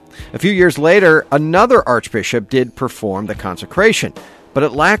 A few years later, another archbishop did perform the consecration, but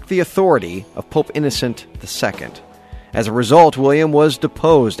it lacked the authority of Pope Innocent II. As a result, William was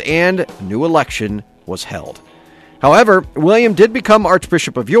deposed and a new election was held. However, William did become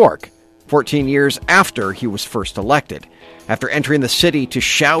Archbishop of York 14 years after he was first elected. After entering the city to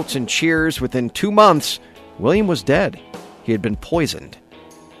shouts and cheers within 2 months, William was dead. He had been poisoned.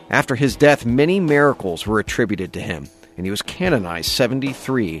 After his death, many miracles were attributed to him, and he was canonized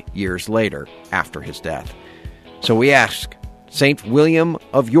 73 years later after his death. So we ask St. William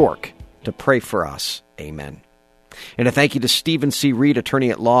of York to pray for us. Amen. And a thank you to Stephen C. Reed, attorney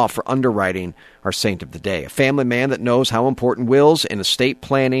at law, for underwriting our Saint of the Day, a family man that knows how important wills and estate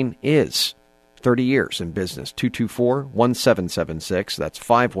planning is. 30 years in business. 224-1776. That's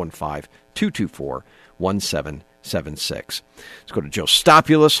 515-224-1776. Let's go to Joe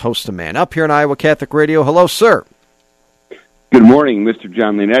Stopulus, host of Man Up here on Iowa Catholic Radio. Hello, sir. Good morning, Mr.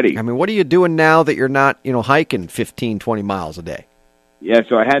 John Leonetti. I mean, what are you doing now that you're not, hiking 15, 20 miles a day? Yeah,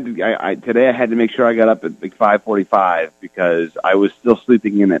 so I had to. Today I had to make sure I got up at like 5:45 because I was still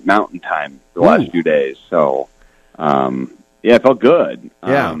sleeping in at mountain time the last few days. So, it felt good.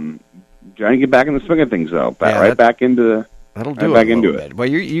 Yeah. Trying to get back in the swing of things, though. Back into that'll do back it into bit. Well,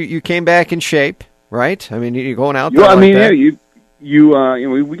 you came back in shape, right? I mean, you're going out there. Well, that.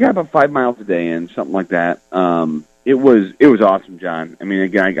 We got about 5 miles a day in, something like that. It was awesome, John. I mean,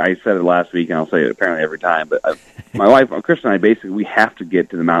 again, I said it last week, and I'll say it apparently every time. But my wife, Chris, and I basically we have to get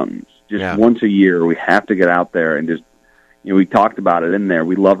to the mountains once a year. We have to get out there and just we talked about it in there.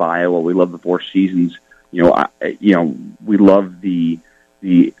 We love Iowa. We love the Four Seasons. We love the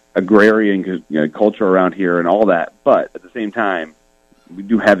agrarian culture around here and all that. But at the same time, we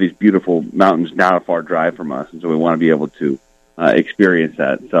do have these beautiful mountains not a far drive from us, and so we want to be able to experience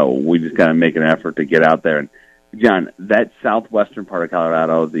that. So we just got to make an effort to get out there. And John, that southwestern part of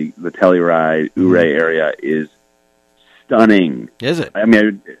Colorado, the Telluride, Ouray area is stunning. Is it? I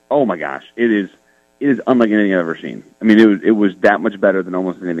mean, oh my gosh, it is unlike anything I've ever seen. I mean, it was that much better than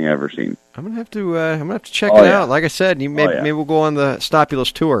almost anything I've ever seen. I'm gonna have to check it out. Like I said, maybe we'll go on the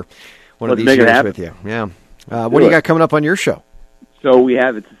Stopulus tour one of these years with you. Yeah. What do you got coming up on your show? So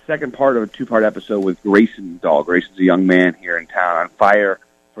it's the second part of a 2-part episode with Grayson Dahl. Grayson's a young man here in town on fire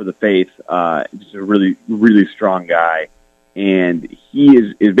for the faith. Just a really, really strong guy. And he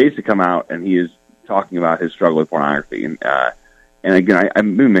is basically come out and he is talking about his struggle with pornography. And again, I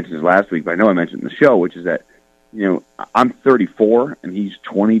maybe mentioned this last week, but I know I mentioned it in the show, which is that, I'm 34 and he's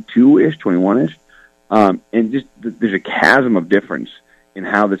 22-ish, 21-ish. And just there's a chasm of difference in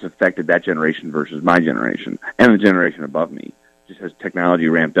how this affected that generation versus my generation and the generation above me. Just as technology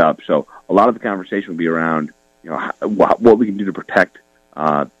ramped up. So a lot of the conversation will be around, what we can do to protect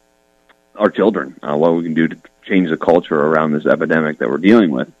our children, what we can do to change the culture around this epidemic that we're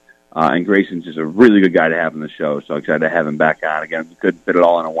dealing with. And Grayson's just a really good guy to have on the show, so excited to have him back on. Again, we couldn't fit it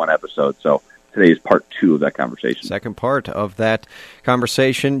all in one episode, so today is part 2 of that conversation. Second part of that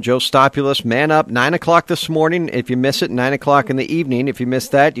conversation, Joe Stopulus, Man Up, 9 o'clock this morning. If you miss it, 9 o'clock in the evening. If you miss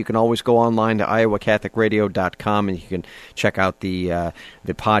that, you can always go online to iowacatholicradio.com, and you can check out the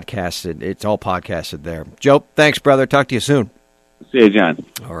podcast. It's all podcasted there. Joe, thanks, brother. Talk to you soon. See you, John.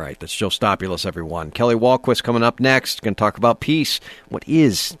 All right, that's Joe Stopulus, everyone. Kelly Walquist coming up next. Going to talk about peace. What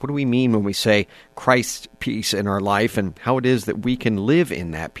do we mean when we say Christ's peace in our life, and how it is that we can live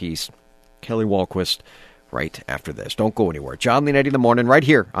in that peace? Kelly Walquist right after this. Don't go anywhere. John Leonetti in the morning right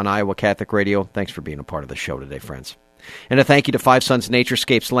here on Iowa Catholic Radio. Thanks for being a part of the show today, friends. And a thank you to Five Sons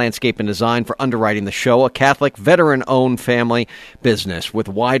Naturescapes Landscape and Design for underwriting the show, a Catholic veteran-owned family business with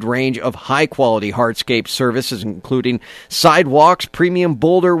a wide range of high-quality hardscape services, including sidewalks, premium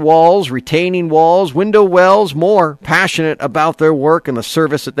boulder walls, retaining walls, window wells, more. Passionate about their work and the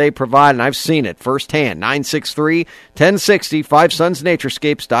service that they provide, and I've seen it firsthand. 963-1060,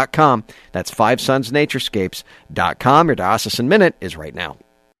 FiveSonsNaturescapes.com. That's FiveSonsNaturescapes.com. Your Diocesan Minute is right now.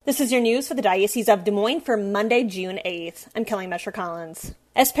 This is your news for the Diocese of Des Moines for Monday, June 8th. I'm Kelly Mescher-Collins.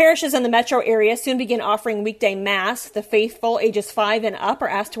 As parishes in the metro area soon begin offering weekday Mass, the faithful ages 5 and up are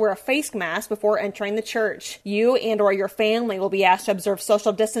asked to wear a face mask before entering the church. You and or your family will be asked to observe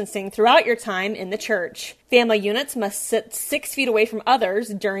social distancing throughout your time in the church. Family units must sit 6 feet away from others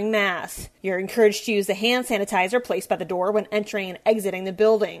during Mass. You're encouraged to use the hand sanitizer placed by the door when entering and exiting the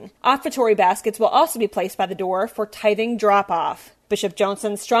building. Offertory baskets will also be placed by the door for tithing drop-off. Bishop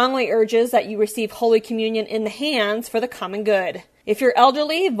Johnson strongly urges that you receive Holy Communion in the hands for the common good. If you're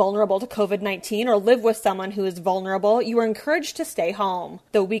elderly, vulnerable to COVID-19, or live with someone who is vulnerable, you are encouraged to stay home.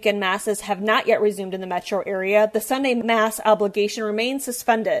 Though weekend masses have not yet resumed in the metro area, the Sunday Mass obligation remains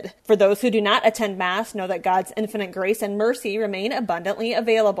suspended. For those who do not attend Mass, know that God's infinite grace and mercy remain abundantly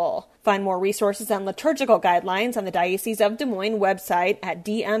available. Find more resources and liturgical guidelines on the Diocese of Des Moines website at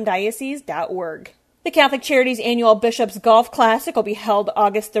dmdiocese.org. The Catholic Charities annual Bishop's Golf Classic will be held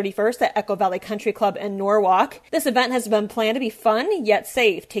August 31st at Echo Valley Country Club in Norwalk. This event has been planned to be fun yet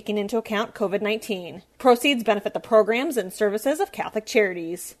safe, taking into account COVID-19. Proceeds benefit the programs and services of Catholic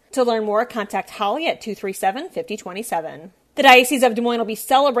Charities. To learn more, contact Holly at 237-5027. The Diocese of Des Moines will be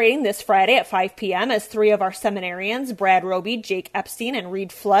celebrating this Friday at 5 p.m. as 3 of our seminarians, Brad Roby, Jake Epstein, and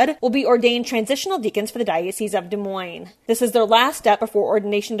Reed Flood, will be ordained transitional deacons for the Diocese of Des Moines. This is their last step before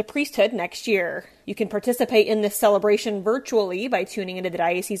ordination to priesthood next year. You can participate in this celebration virtually by tuning into the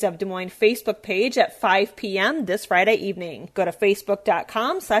Diocese of Des Moines Facebook page at 5 p.m. this Friday evening. Go to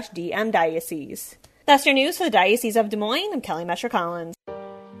facebook.com/DMDiocese. That's your news for the Diocese of Des Moines. I'm Kelly Mescher-Collins.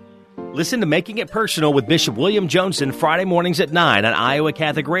 Listen to Making It Personal with Bishop William Johnson Friday mornings at 9 on Iowa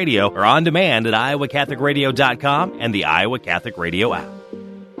Catholic Radio or on demand at iowacatholicradio.com and the Iowa Catholic Radio app.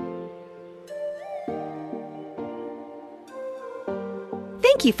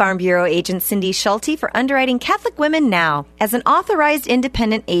 Thank you, Farm Bureau agent Cindy Schulte, for underwriting Catholic Women Now. As an authorized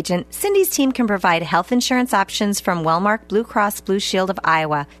independent agent, Cindy's team can provide health insurance options from Wellmark Blue Cross Blue Shield of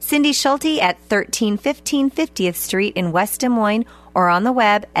Iowa. Cindy Schulte at 1315 50th Street in West Des Moines or on the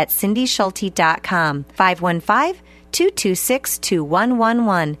web at cindyschulte.com.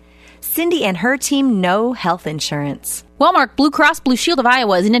 515-226-2111. Cindy and her team know health insurance. Wellmark Blue Cross Blue Shield of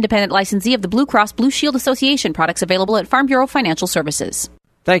Iowa is an independent licensee of the Blue Cross Blue Shield Association. Products available at Farm Bureau Financial Services.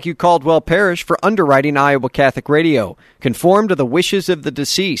 Thank you, Caldwell Parish, for underwriting Iowa Catholic Radio. Conform to the wishes of the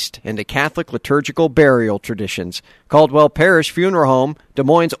deceased and to Catholic liturgical burial traditions. Caldwell Parish Funeral Home, Des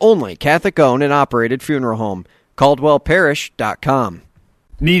Moines' only Catholic-owned and operated funeral home. CaldwellParish.com.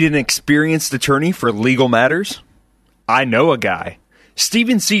 Need an experienced attorney for legal matters? I know a guy.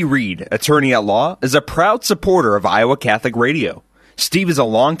 Stephen C. Reed, attorney at law, is a proud supporter of Iowa Catholic Radio. Steve is a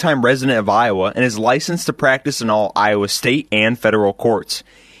longtime resident of Iowa and is licensed to practice in all Iowa state and federal courts.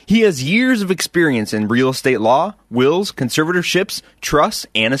 He has years of experience in real estate law, wills, conservatorships, trusts,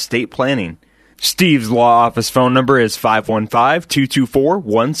 and estate planning. Steve's law office phone number is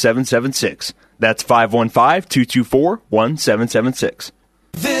 515-224-1776. That's 515-224-1776.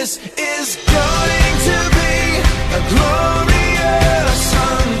 This is going to be a glorious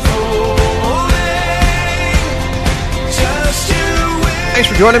unfolding. Just you wait. Thanks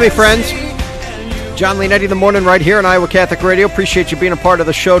for joining me, friends. John Leonetti in the morning right here on Iowa Catholic Radio. Appreciate you being a part of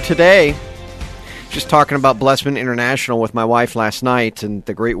the show today. Just talking about Blessman International with my wife last night and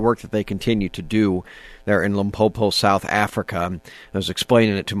the great work that they continue to do there in Limpopo, South Africa. I was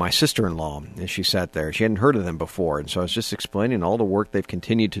explaining it to my sister-in-law as she sat there. She hadn't heard of them before, and so I was just explaining all the work they've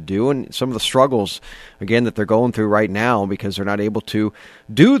continued to do and some of the struggles, again, that they're going through right now because they're not able to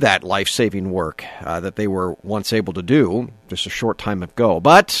do that life-saving work that they were once able to do just a short time ago.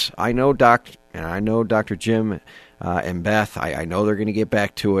 But I know Dr. Jim and Beth, I know they're going to get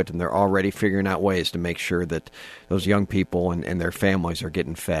back to it, and they're already figuring out ways to make sure that those young people and their families are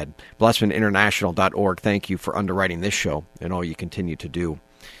getting fed. BlessmanInternational.org, thank you for underwriting this show and all you continue to do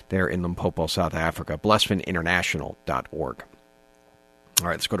there in Limpopo, South Africa. BlessmanInternational.org. All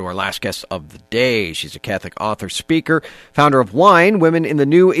right, let's go to our last guest of the day. She's a Catholic author, speaker, founder of Wine, Women in the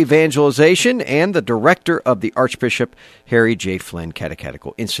New Evangelization, and the director of the Archbishop Harry J. Flynn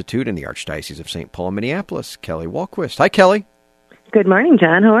Catechetical Institute in the Archdiocese of St. Paul, Minneapolis. Kelly Walquist. Hi, Kelly. Good morning,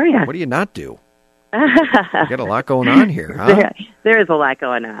 John. How are you? What do you not do? You got a lot going on here, huh? There is a lot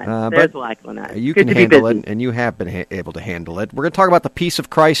going on. There's a lot going on. You can handle it, and you have been able to handle it. We're going to talk about the peace of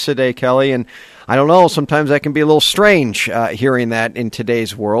Christ today, Kelly, and I don't know, sometimes that can be a little strange hearing that in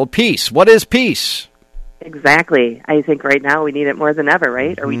today's world. Peace. What is peace? Exactly. I think right now we need it more than ever,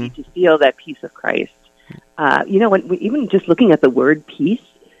 right? Mm-hmm. Or we need to feel that peace of Christ. Even just looking at the word peace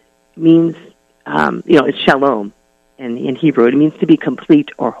means, it's shalom. In Hebrew, it means to be complete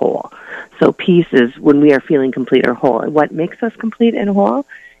or whole. So peace is when we are feeling complete or whole. And what makes us complete and whole?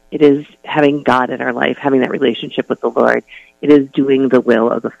 It is having God in our life, having that relationship with the Lord. It is doing the will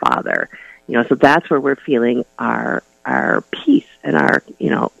of the Father. So that's where we're feeling our peace and our,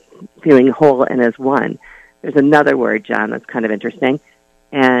 feeling whole and as one. There's another word, John, that's kind of interesting,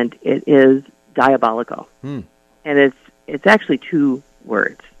 and it is diabolical. And it's actually two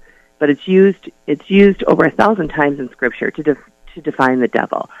words. But it's used over 1,000 times in Scripture to define the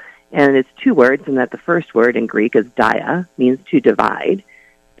devil. And it's two words, and that the first word in Greek is dia, means to divide,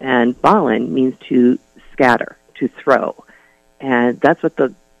 and balin means to scatter, to throw. And that's what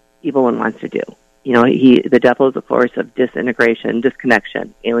the evil one wants to do. The devil is a force of disintegration,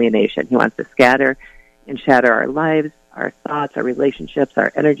 disconnection, alienation. He wants to scatter and shatter our lives, our thoughts, our relationships,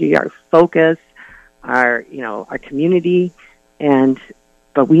 our energy, our focus, our community,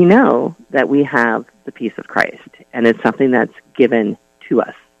 but we know that we have the peace of Christ, and it's something that's given to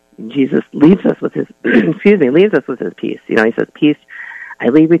us. Jesus leaves us with his, leaves us with his peace. He says, "Peace I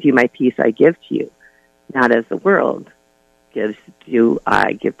leave with you, my peace I give to you. Not as the world gives to you,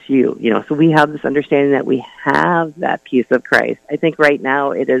 I give to you." So we have this understanding that we have that peace of Christ. I think right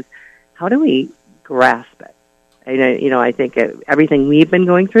now it is, how do we grasp it? I think everything we've been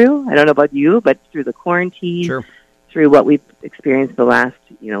going through, I don't know about you, but through the quarantine, sure, through what we've experienced the last,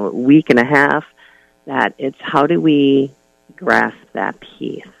 week and a half, that it's how do we grasp that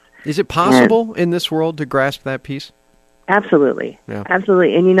peace? Is it possible in this world to grasp that peace? Absolutely. Yeah.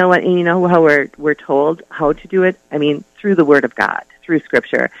 Absolutely. And you know what? And you know how we're told how to do it? Through the Word of God, through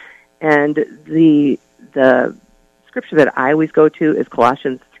Scripture. And the scripture that I always go to is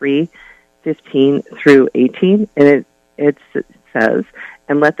Colossians 3:15 through 18, and it says,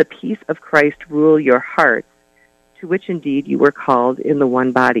 "And let the peace of Christ rule your hearts, to which indeed you were called in the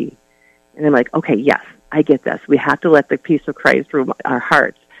one body." And I'm like, okay, yes, I get this. We have to let the peace of Christ rule our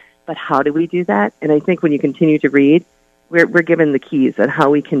hearts. But how do we do that? And I think when you continue to read, we're given the keys on how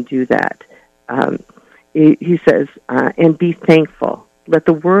we can do that. He says, and be thankful. Let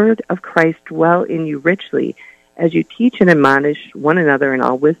the word of Christ dwell in you richly as you teach and admonish one another in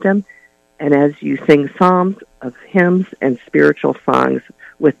all wisdom, and as you sing psalms of hymns and spiritual songs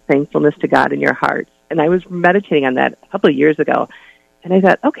with thankfulness to God in your hearts. And I was meditating on that a couple of years ago, and I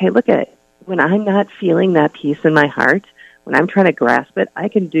thought, okay, look at it. When I'm not feeling that peace in my heart, when I'm trying to grasp it, I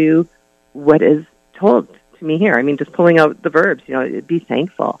can do what is told to me here. I mean, just pulling out the verbs, be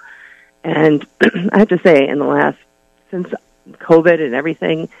thankful. And I have to say, since COVID and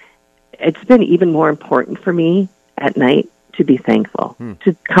everything, it's been even more important for me at night to be thankful,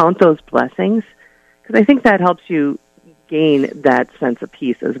 to count those blessings, because I think that helps you gain that sense of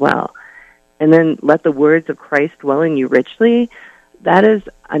peace as well. And then let the words of Christ dwell in you richly. That is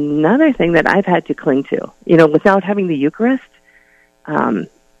another thing that I've had to cling to. Without having the Eucharist,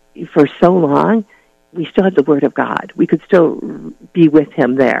 for so long, we still had the Word of God. We could still be with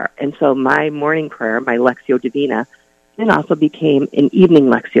Him there. And so my morning prayer, my Lectio Divina, then also became an evening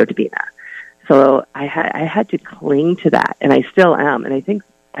Lectio Divina. So I had to cling to that, and I still am. And I think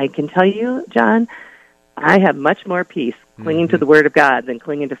I can tell you, John, I have much more peace clinging to the Word of God than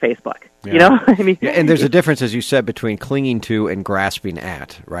clinging to Facebook. Yeah. I mean, and there's a difference, as you said, between clinging to and grasping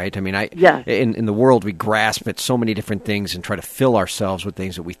at, right? I mean, in the world, we grasp at so many different things and try to fill ourselves with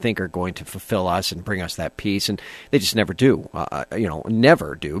things that we think are going to fulfill us and bring us that peace, and they just never do.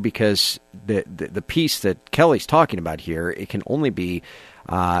 Never do, because the peace that Kelly's talking about here, it can only be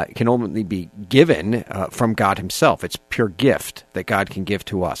given from God Himself. It's pure gift that God can give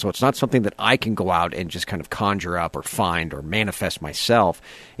to us. So it's not something that I can go out and just kind of conjure up or find or manifest myself.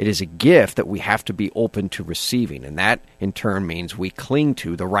 It is a gift that we have to be open to receiving, and that in turn means we cling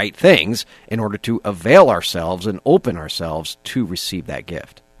to the right things in order to avail ourselves and open ourselves to receive that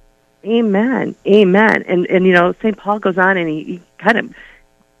gift. Amen. Amen. And St. Paul goes on and he kind of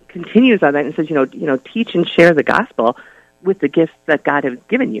continues on that and says, teach and share the gospel with the gifts that God has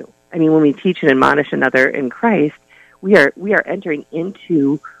given you. I mean, when we teach and admonish another in Christ, we are entering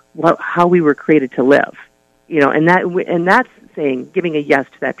into how we were created to live. And that's saying, giving a yes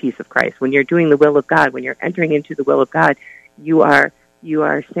to that peace of Christ. When you're doing the will of God, when you're entering into the will of God, you are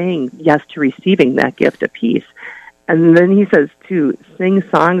saying yes to receiving that gift of peace. And then he says to sing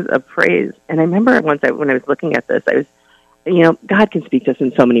songs of praise. And I remember once when I was looking at this, I was, God can speak to us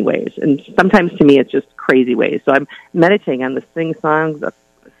in so many ways, and sometimes to me it's just crazy ways. So I'm meditating on the sing songs of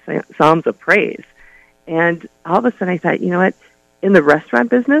psalms of praise, and all of a sudden I thought, in the restaurant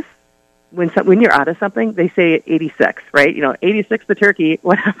business, when you're out of something, they say 86, right? 86 the turkey,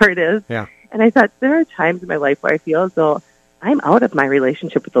 whatever it is. Yeah. And I thought there are times in my life where I feel as though I'm out of my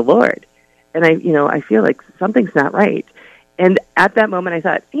relationship with the Lord, and I feel like something's not right. And at that moment, I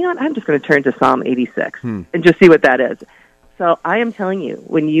thought, I'm just going to turn to Psalm 86 and just see what that is. So I am telling you,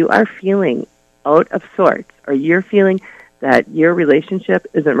 when you are feeling out of sorts, or you're feeling that your relationship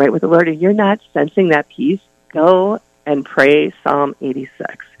isn't right with the Lord, or you're not sensing that peace, go and pray Psalm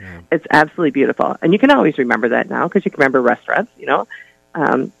 86. Yeah. It's absolutely beautiful. And you can always remember that now, because you can remember restaurants,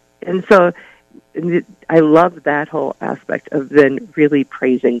 And so I love that whole aspect of then really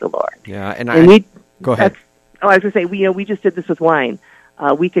praising the Lord. Yeah, go ahead. I was going to say, we just did this with wine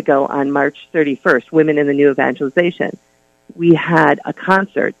a week ago on March 31st, Women in the New Evangelization. We had a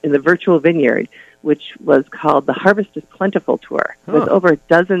concert in the Virtual Vineyard, which was called the Harvest is Plentiful Tour, with over a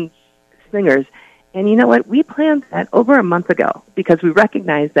dozen singers. And you know what? We planned that over a month ago because we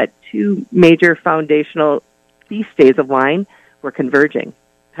recognized that two major foundational feast days of wine were converging,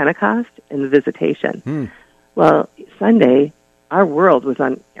 Pentecost and the Visitation. Well, Sunday, our world was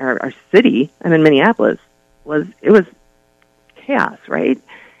on, our city, I'm in Minneapolis, was chaos, right?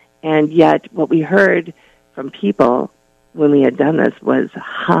 And yet what we heard from people when we had done this was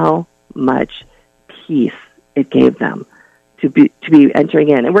how much peace it gave them to be entering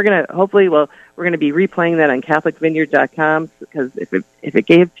in. And we're going to be replaying that on CatholicVineyard.com, because if it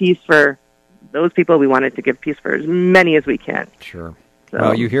gave peace for those people, we wanted to give peace for as many as we can. Sure. So,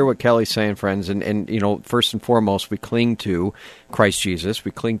 well, you hear what Kelly's saying, friends, and first and foremost, we cling to Christ Jesus.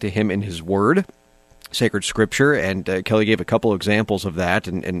 We cling to Him in His Word. sacred scripture, and Kelly gave a couple examples of that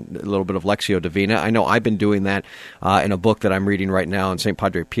and a little bit of Lectio Divina. I know I've been doing that in a book that I'm reading right now, and St.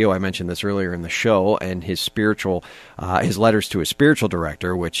 Padre Pio, I mentioned this earlier in the show, and his letters to his spiritual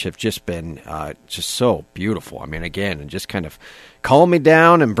director, which have just been just so beautiful. I mean, again, and just kind of calm me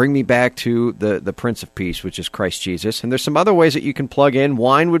down and bring me back to the Prince of Peace, which is Christ Jesus. And there's some other ways that you can plug in.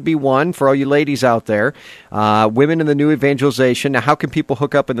 Wine would be one for all you ladies out there. Women in the New Evangelization. Now, how can people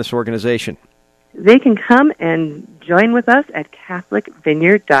hook up in this organization? They can come and join with us at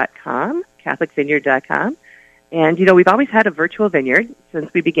CatholicVineyard.com, CatholicVineyard.com. And, we've always had a virtual vineyard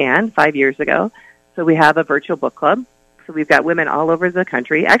since we began 5 years ago. So we have a virtual book club. So we've got women all over the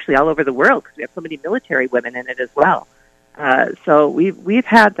country, actually all over the world, because we have so many military women in it as well. So we've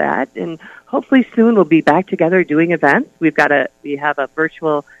had that, and hopefully soon we'll be back together doing events. We have a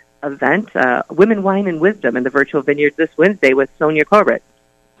virtual event, Women, Wine, and Wisdom in the virtual vineyard this Wednesday with Sonia Corbett.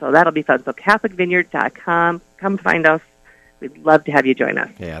 So that'll be fun. So CatholicVineyard.com. Come find us. We'd love to have you join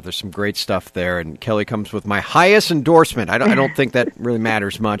us. Yeah, there's some great stuff there, and Kelly comes with my highest endorsement. I don't think that really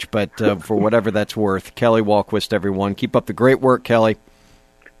matters much, but for whatever that's worth, Kelly Wahlquist, everyone. Keep up the great work, Kelly.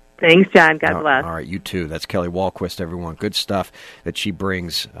 Thanks, John. God bless. All right, you too. That's Kelly Wahlquist, everyone. Good stuff that she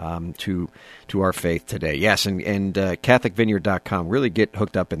brings to our faith today. Yes, and CatholicVineyard.com. Really get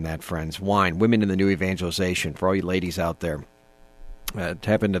hooked up in that, friends. Wine, Women in the New Evangelization, for all you ladies out there.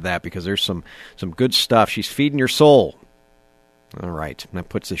 Tap into that because there's some good stuff. She's feeding your soul. All right, that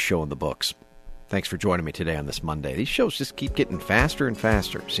puts this show in the books. Thanks for joining me today on this Monday. These shows just keep getting faster and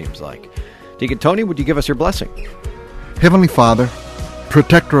faster, seems like. Deacon Tony, would you give us your blessing? Heavenly Father,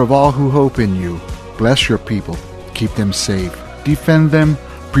 protector of all who hope in you, bless your people, keep them safe, defend them,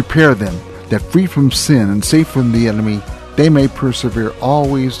 prepare them, that free from sin and safe from the enemy, they may persevere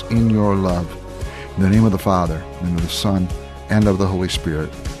always in your love. In the name of the Father, and of the Son, and of the Holy Spirit.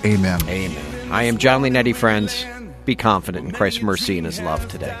 Amen. Amen. I am John Leonetti, friends. Be confident in Christ's mercy and His love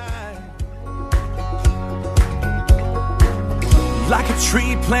today. Like a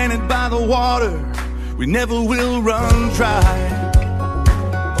tree planted by the water, we never will run dry.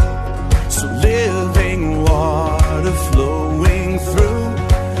 So living water flowing through,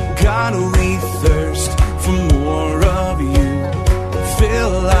 God, we thirst for more of you.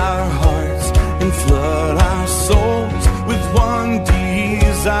 Fill our hearts and flood our souls with one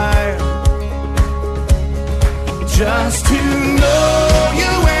desire, just to know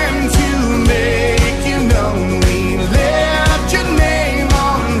you and to make you known. We lift your name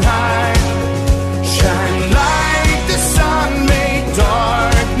on high. Shine like the sun, make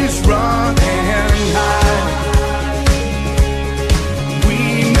darkness run and hide. We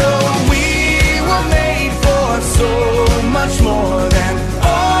know we were made for so much more than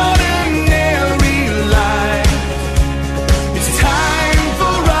ordinary life. It's time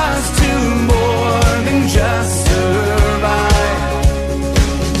for us to more than just survive.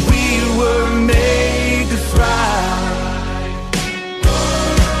 We were made to thrive.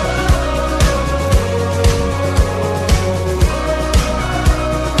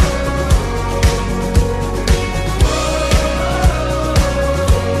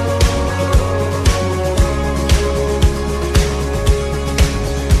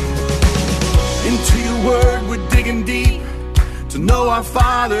 Into your word we're digging deep to know our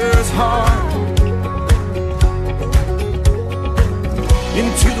Father's heart.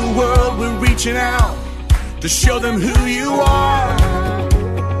 Into the world we're reaching out to show them who you are.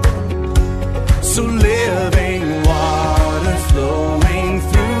 So living water flowing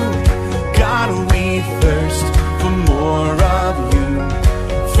through, God, we thirst for more of you.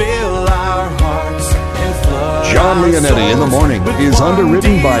 Fill our hearts and flood. John Leonetti in the Morning is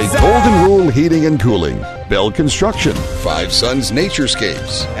underwritten by Golden Rule Heating and Cooling, Bell Construction, Five Sons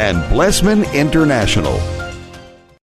Naturescapes, and Blessman International.